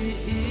when the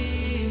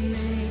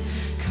evening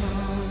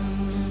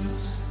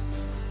comes.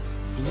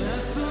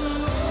 Bless the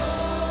Lord.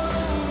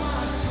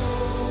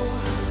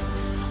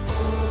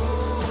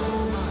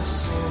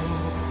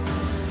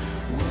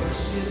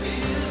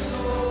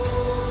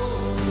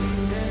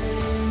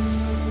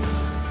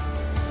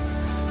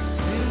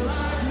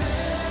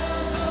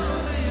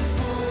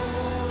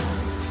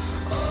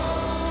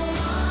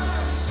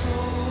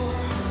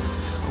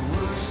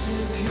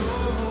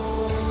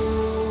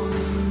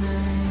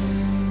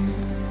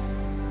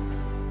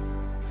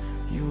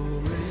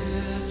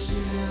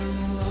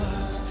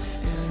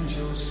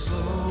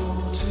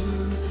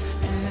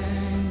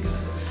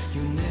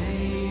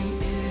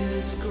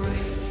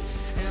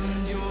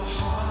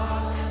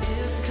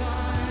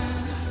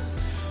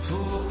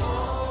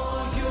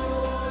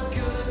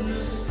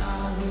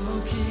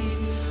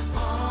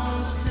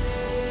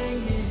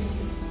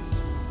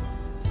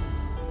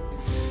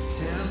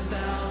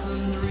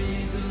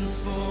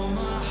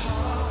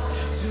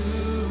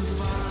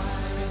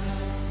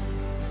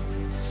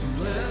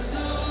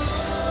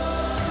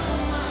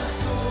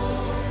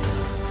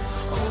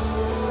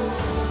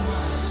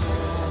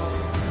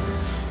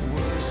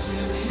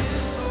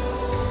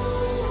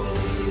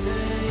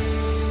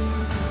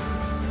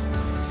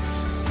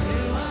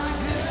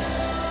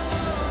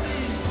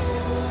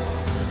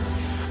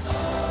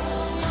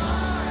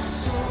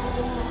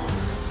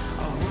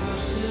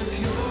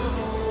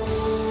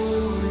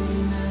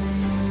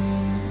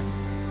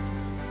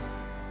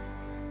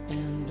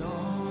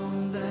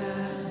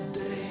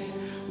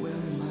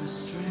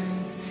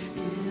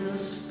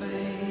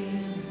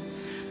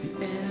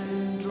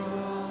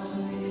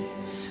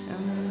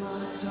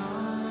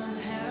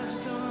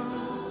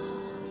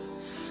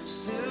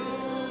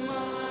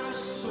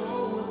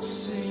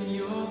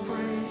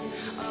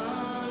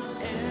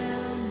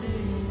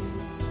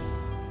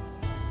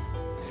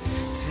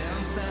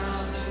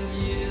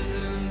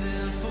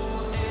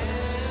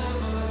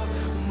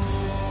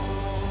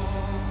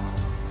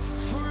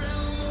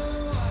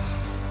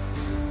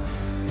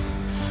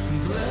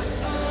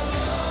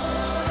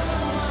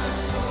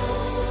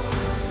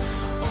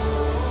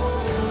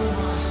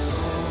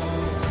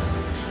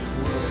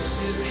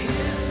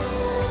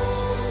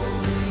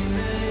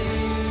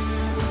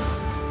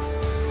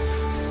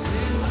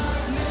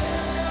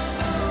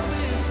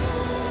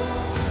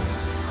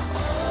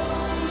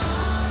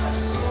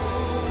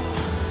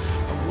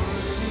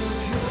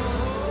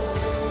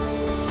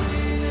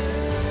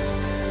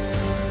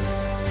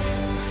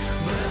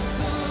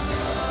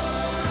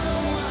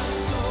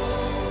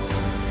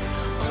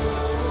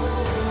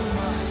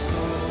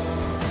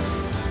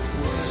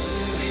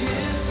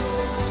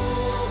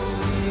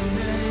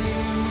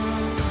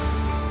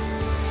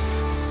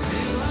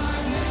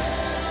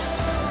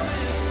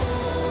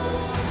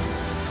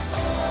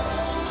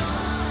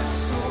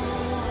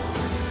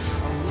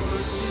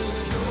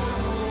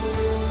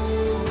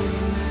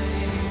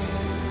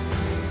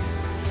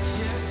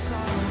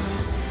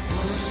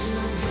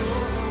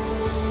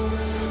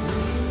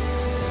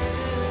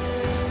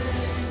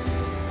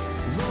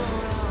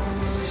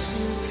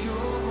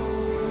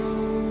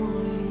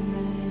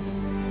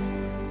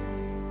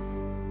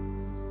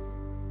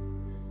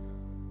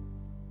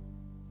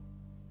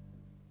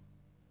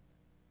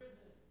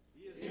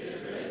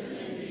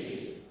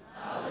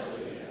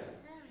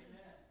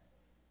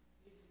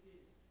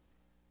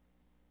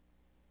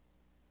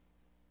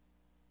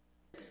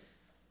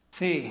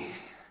 see.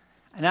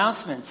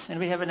 Announcements.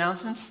 Anybody have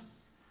announcements?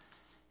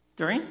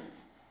 Doreen? And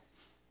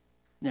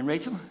then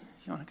Rachel,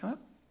 if you want to come up.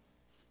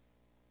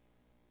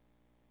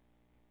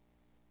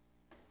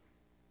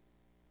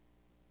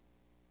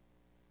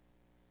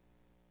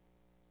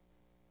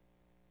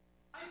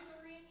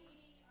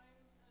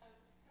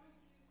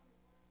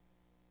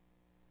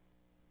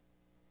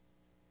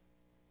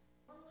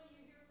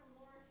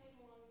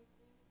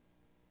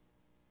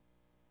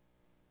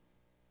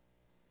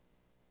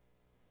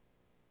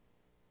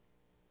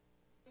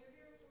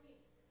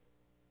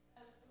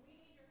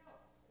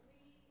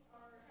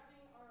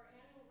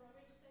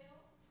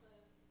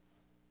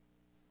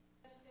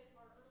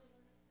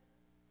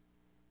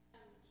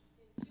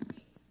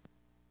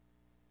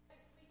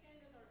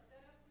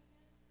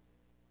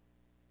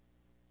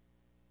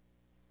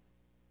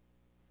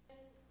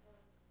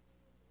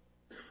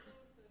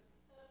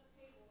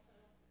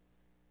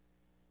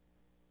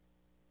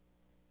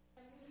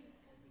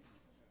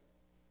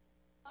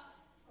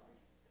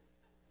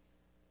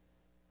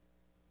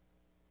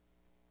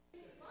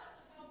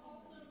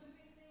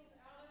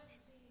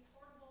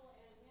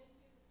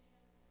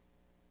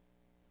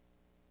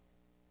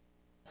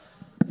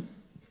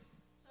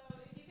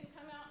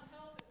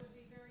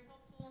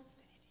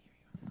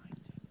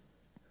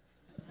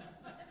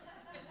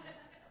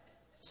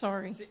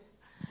 Sorry.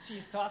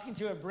 She's talking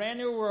to a brand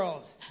new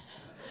world.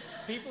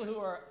 People who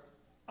are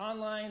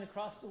online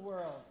across the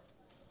world.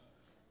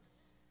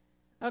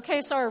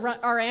 Okay, so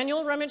our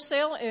annual rummage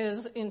sale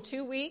is in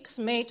 2 weeks,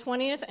 May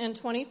 20th and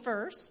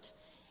 21st.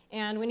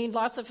 And we need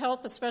lots of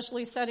help,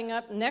 especially setting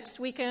up next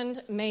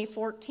weekend, May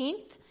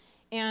 14th.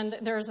 And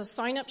there's a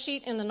sign-up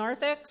sheet in the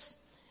narthex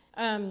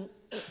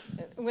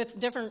with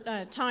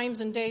different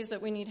times and days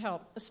that we need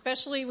help.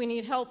 Especially we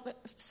need help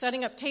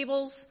setting up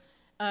tables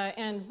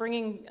and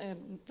bringing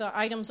the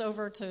items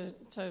over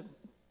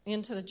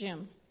into the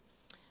gym.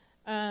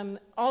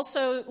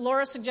 Also,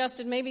 Laura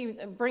suggested maybe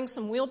bring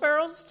some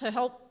wheelbarrows to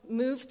help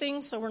move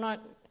things so we're not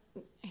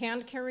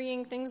hand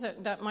carrying things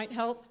that might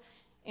help.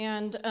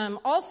 And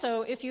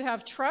also, if you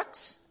have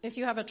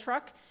a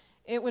truck,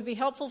 it would be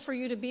helpful for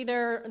you to be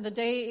there the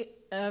day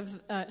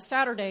of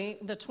Saturday,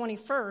 the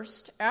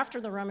 21st, after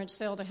the rummage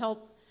sale to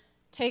help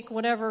take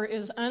whatever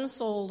is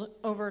unsold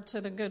over to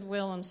the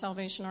Goodwill and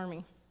Salvation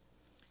Army.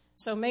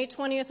 So May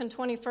 20th and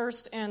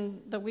 21st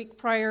and the week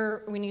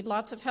prior, we need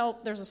lots of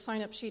help. There's a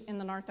sign-up sheet in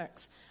the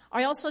narthex.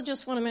 I also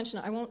just want to mention,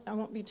 I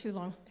won't be too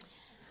long.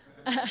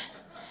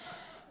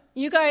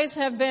 You guys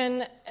have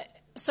been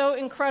so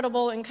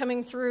incredible in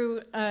coming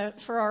through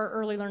for our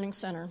Early Learning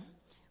Center.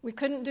 We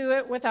couldn't do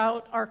it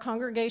without our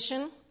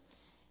congregation.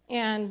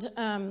 And,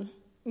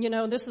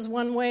 this is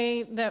one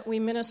way that we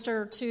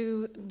minister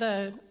to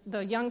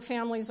the young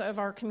families of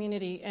our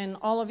community. And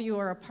all of you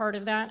are a part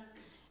of that.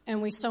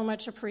 And we so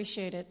much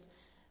appreciate it.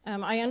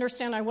 I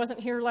understand I wasn't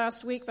here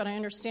last week, but I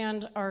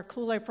understand our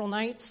Cool April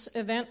Nights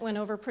event went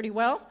over pretty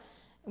well.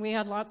 We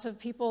had lots of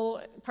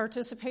people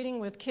participating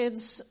with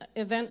kids'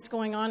 events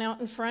going on out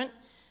in front.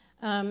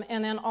 And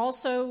then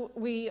also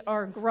we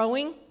are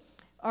growing.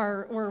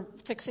 We're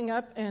fixing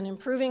up and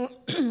improving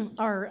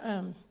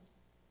our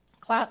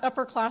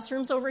upper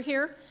classrooms over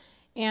here.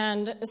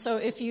 And so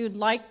if you'd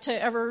like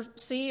to ever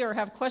see or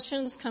have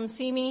questions, come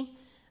see me.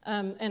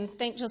 And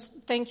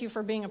thank you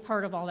for being a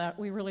part of all that.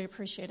 We really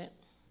appreciate it.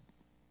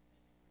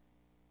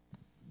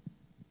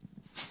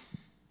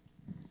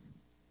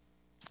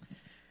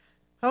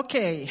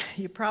 Okay,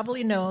 you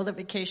probably know that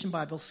Vacation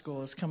Bible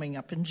School is coming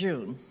up in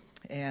June,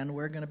 and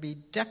we're going to be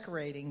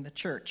decorating the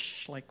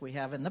church like we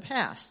have in the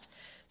past.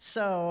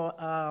 So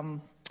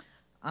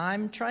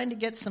I'm trying to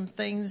get some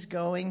things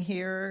going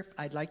here.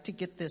 I'd like to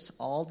get this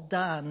all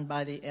done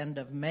by the end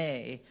of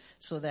May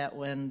so that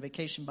when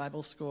Vacation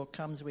Bible School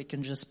comes, we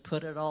can just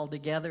put it all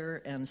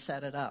together and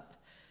set it up.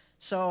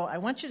 So I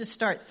want you to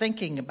start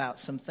thinking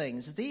about some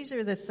things. These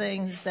are the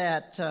things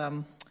that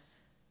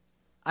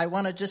I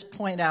want to just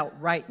point out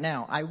right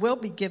now. I will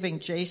be giving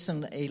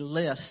Jason a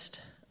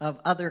list of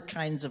other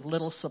kinds of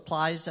little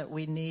supplies that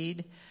we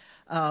need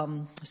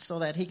so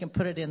that he can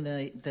put it in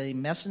the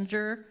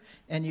messenger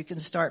and you can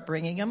start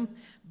bringing them.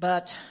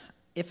 But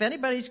if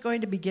anybody's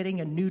going to be getting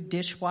a new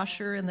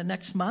dishwasher in the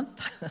next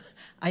month,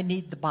 I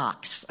need the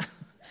box.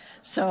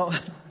 So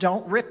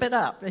don't rip it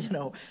up,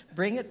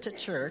 bring it to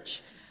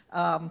church.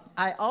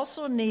 I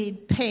also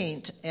need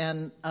paint,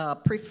 and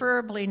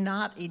preferably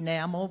not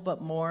enamel,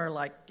 but more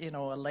like, a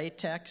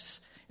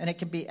latex. And it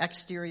can be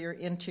exterior,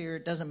 interior,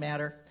 it doesn't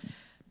matter.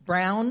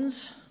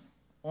 Browns,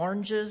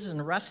 oranges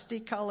and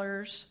rusty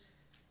colors,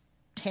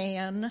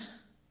 tan,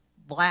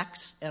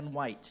 blacks, and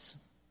whites.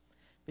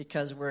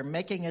 Because we're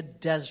making a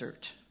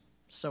desert,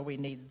 so we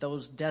need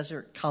those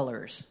desert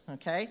colors,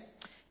 okay?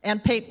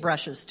 And paint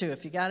brushes, too,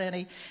 if you got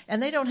any.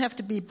 And they don't have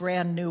to be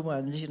brand new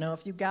ones.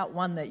 If you've got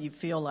one that you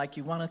feel like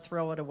you want to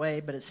throw it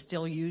away, but it's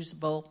still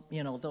usable,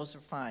 those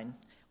are fine.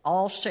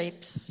 All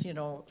shapes,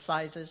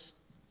 sizes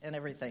and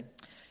everything.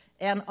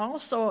 And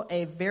also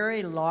a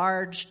very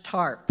large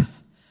tarp.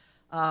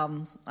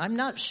 I'm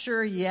not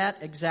sure yet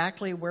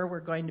exactly where we're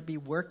going to be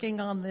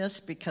working on this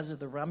because of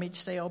the rummage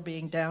sale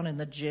being down in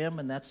the gym,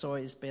 and that's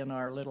always been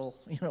our little,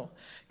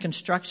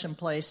 construction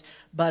place.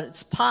 But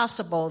it's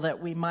possible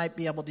that we might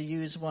be able to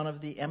use one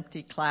of the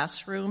empty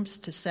classrooms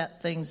to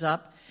set things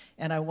up.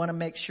 And I want to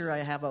make sure I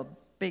have a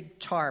big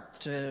tarp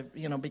to,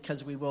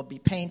 because we will be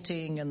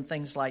painting and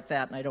things like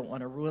that, and I don't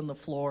want to ruin the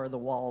floor or the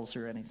walls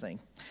or anything.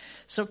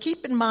 So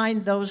keep in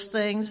mind those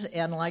things,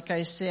 and like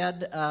I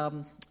said,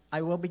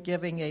 I will be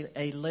giving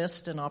a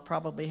list, and I'll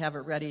probably have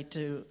it ready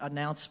to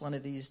announce one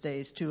of these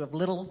days, too, of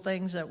little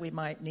things that we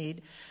might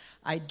need.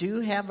 I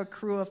do have a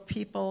crew of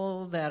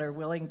people that are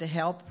willing to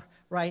help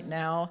right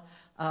now.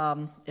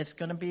 It's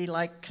going to be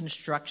like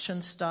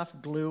construction stuff,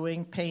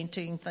 gluing,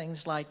 painting,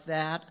 things like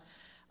that.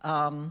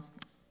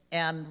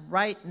 And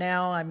right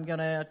now I'm going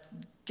to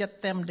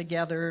get them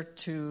together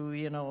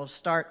to,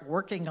 start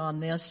working on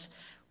this.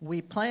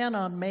 We plan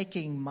on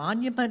making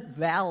Monument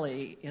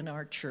Valley in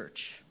our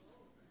church.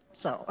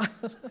 So.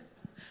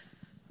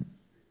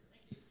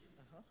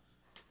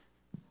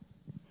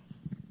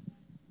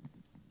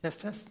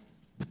 Test.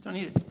 Don't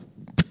need it.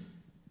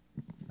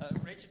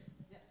 Rachel?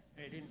 Yes.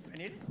 I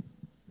need it?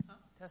 Huh?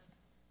 Test.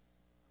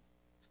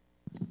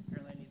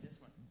 Apparently I need this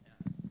one.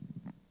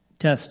 Yeah.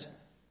 Test.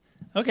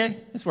 Okay,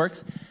 this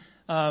works.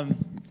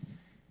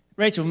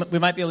 Rachel, we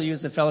might be able to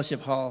use the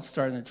fellowship hall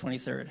starting the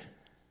 23rd.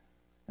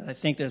 I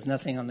think there's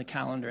nothing on the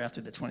calendar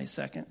after the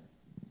 22nd.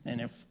 And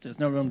if there's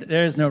no room,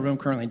 there is no room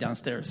currently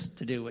downstairs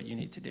to do what you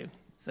need to do.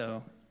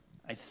 So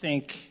I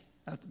think,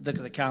 I'll have to look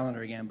at the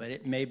calendar again, but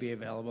it may be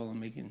available, and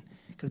we can,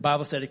 because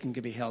Bible study can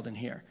be held in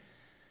here.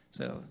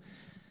 So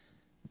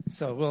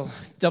we'll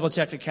double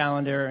check the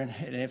calendar, and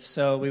if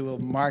so, we will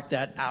mark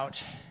that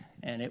out,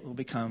 and it will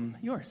become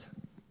yours.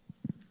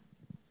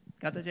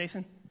 Got that,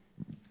 Jason?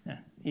 Yeah.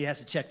 He has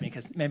to check me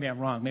because maybe I'm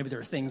wrong. Maybe there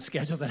are things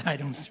scheduled that I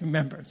don't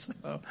remember.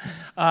 So,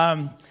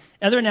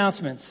 other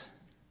announcements.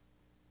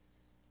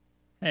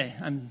 Hey,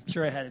 I'm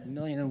sure I had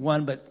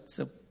 1,000,001, but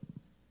so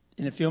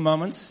in a few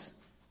moments,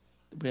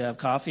 we have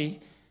coffee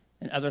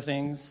and other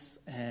things,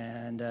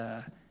 and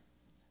I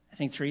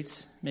think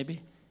treats,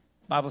 maybe.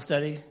 Bible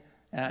study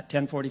at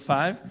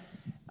 10:45.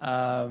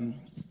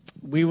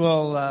 We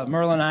will,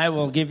 Merle and I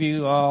will give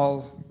you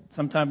all,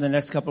 sometime in the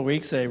next couple of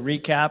weeks, a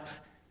recap.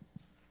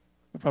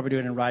 We'll probably do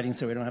it in writing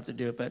so we don't have to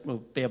do it, but we'll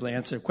be able to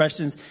answer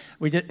questions.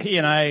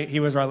 He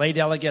was our lay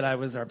delegate. I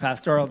was our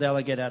pastoral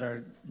delegate at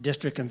our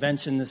district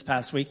convention this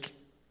past week.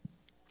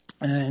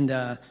 And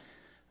so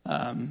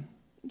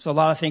a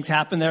lot of things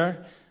happened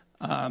there.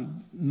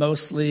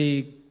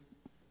 Mostly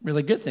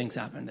really good things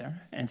happened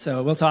there. And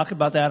so we'll talk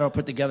about that. I'll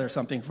put together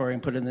something for you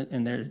and put it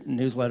in their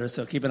newsletter.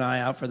 So keep an eye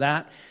out for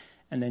that.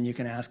 And then you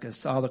can ask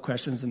us all the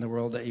questions in the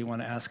world that you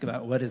want to ask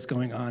about what is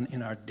going on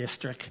in our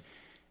district.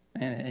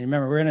 And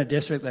remember, we're in a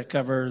district that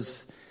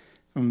covers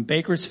from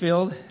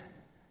Bakersfield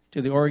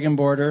to the Oregon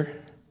border,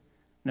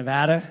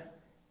 Nevada,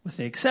 with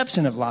the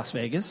exception of Las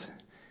Vegas.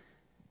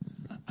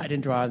 I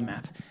didn't draw the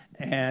map.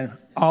 And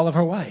all of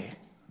Hawaii.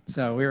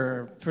 So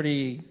we're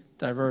pretty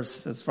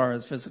diverse as far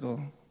as physical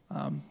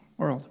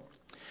world.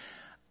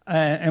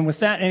 And with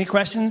that, any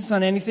questions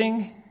on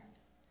anything?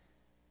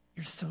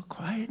 You're so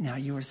quiet now.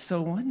 You were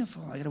so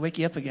wonderful. I got to wake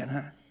you up again,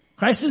 huh?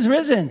 Christ is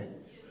risen.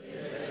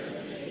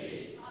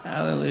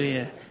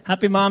 Hallelujah.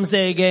 Happy Mom's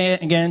Day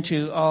again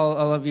to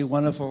all of you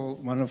wonderful,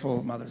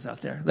 wonderful mothers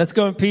out there. Let's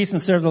go in peace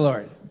and serve the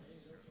Lord.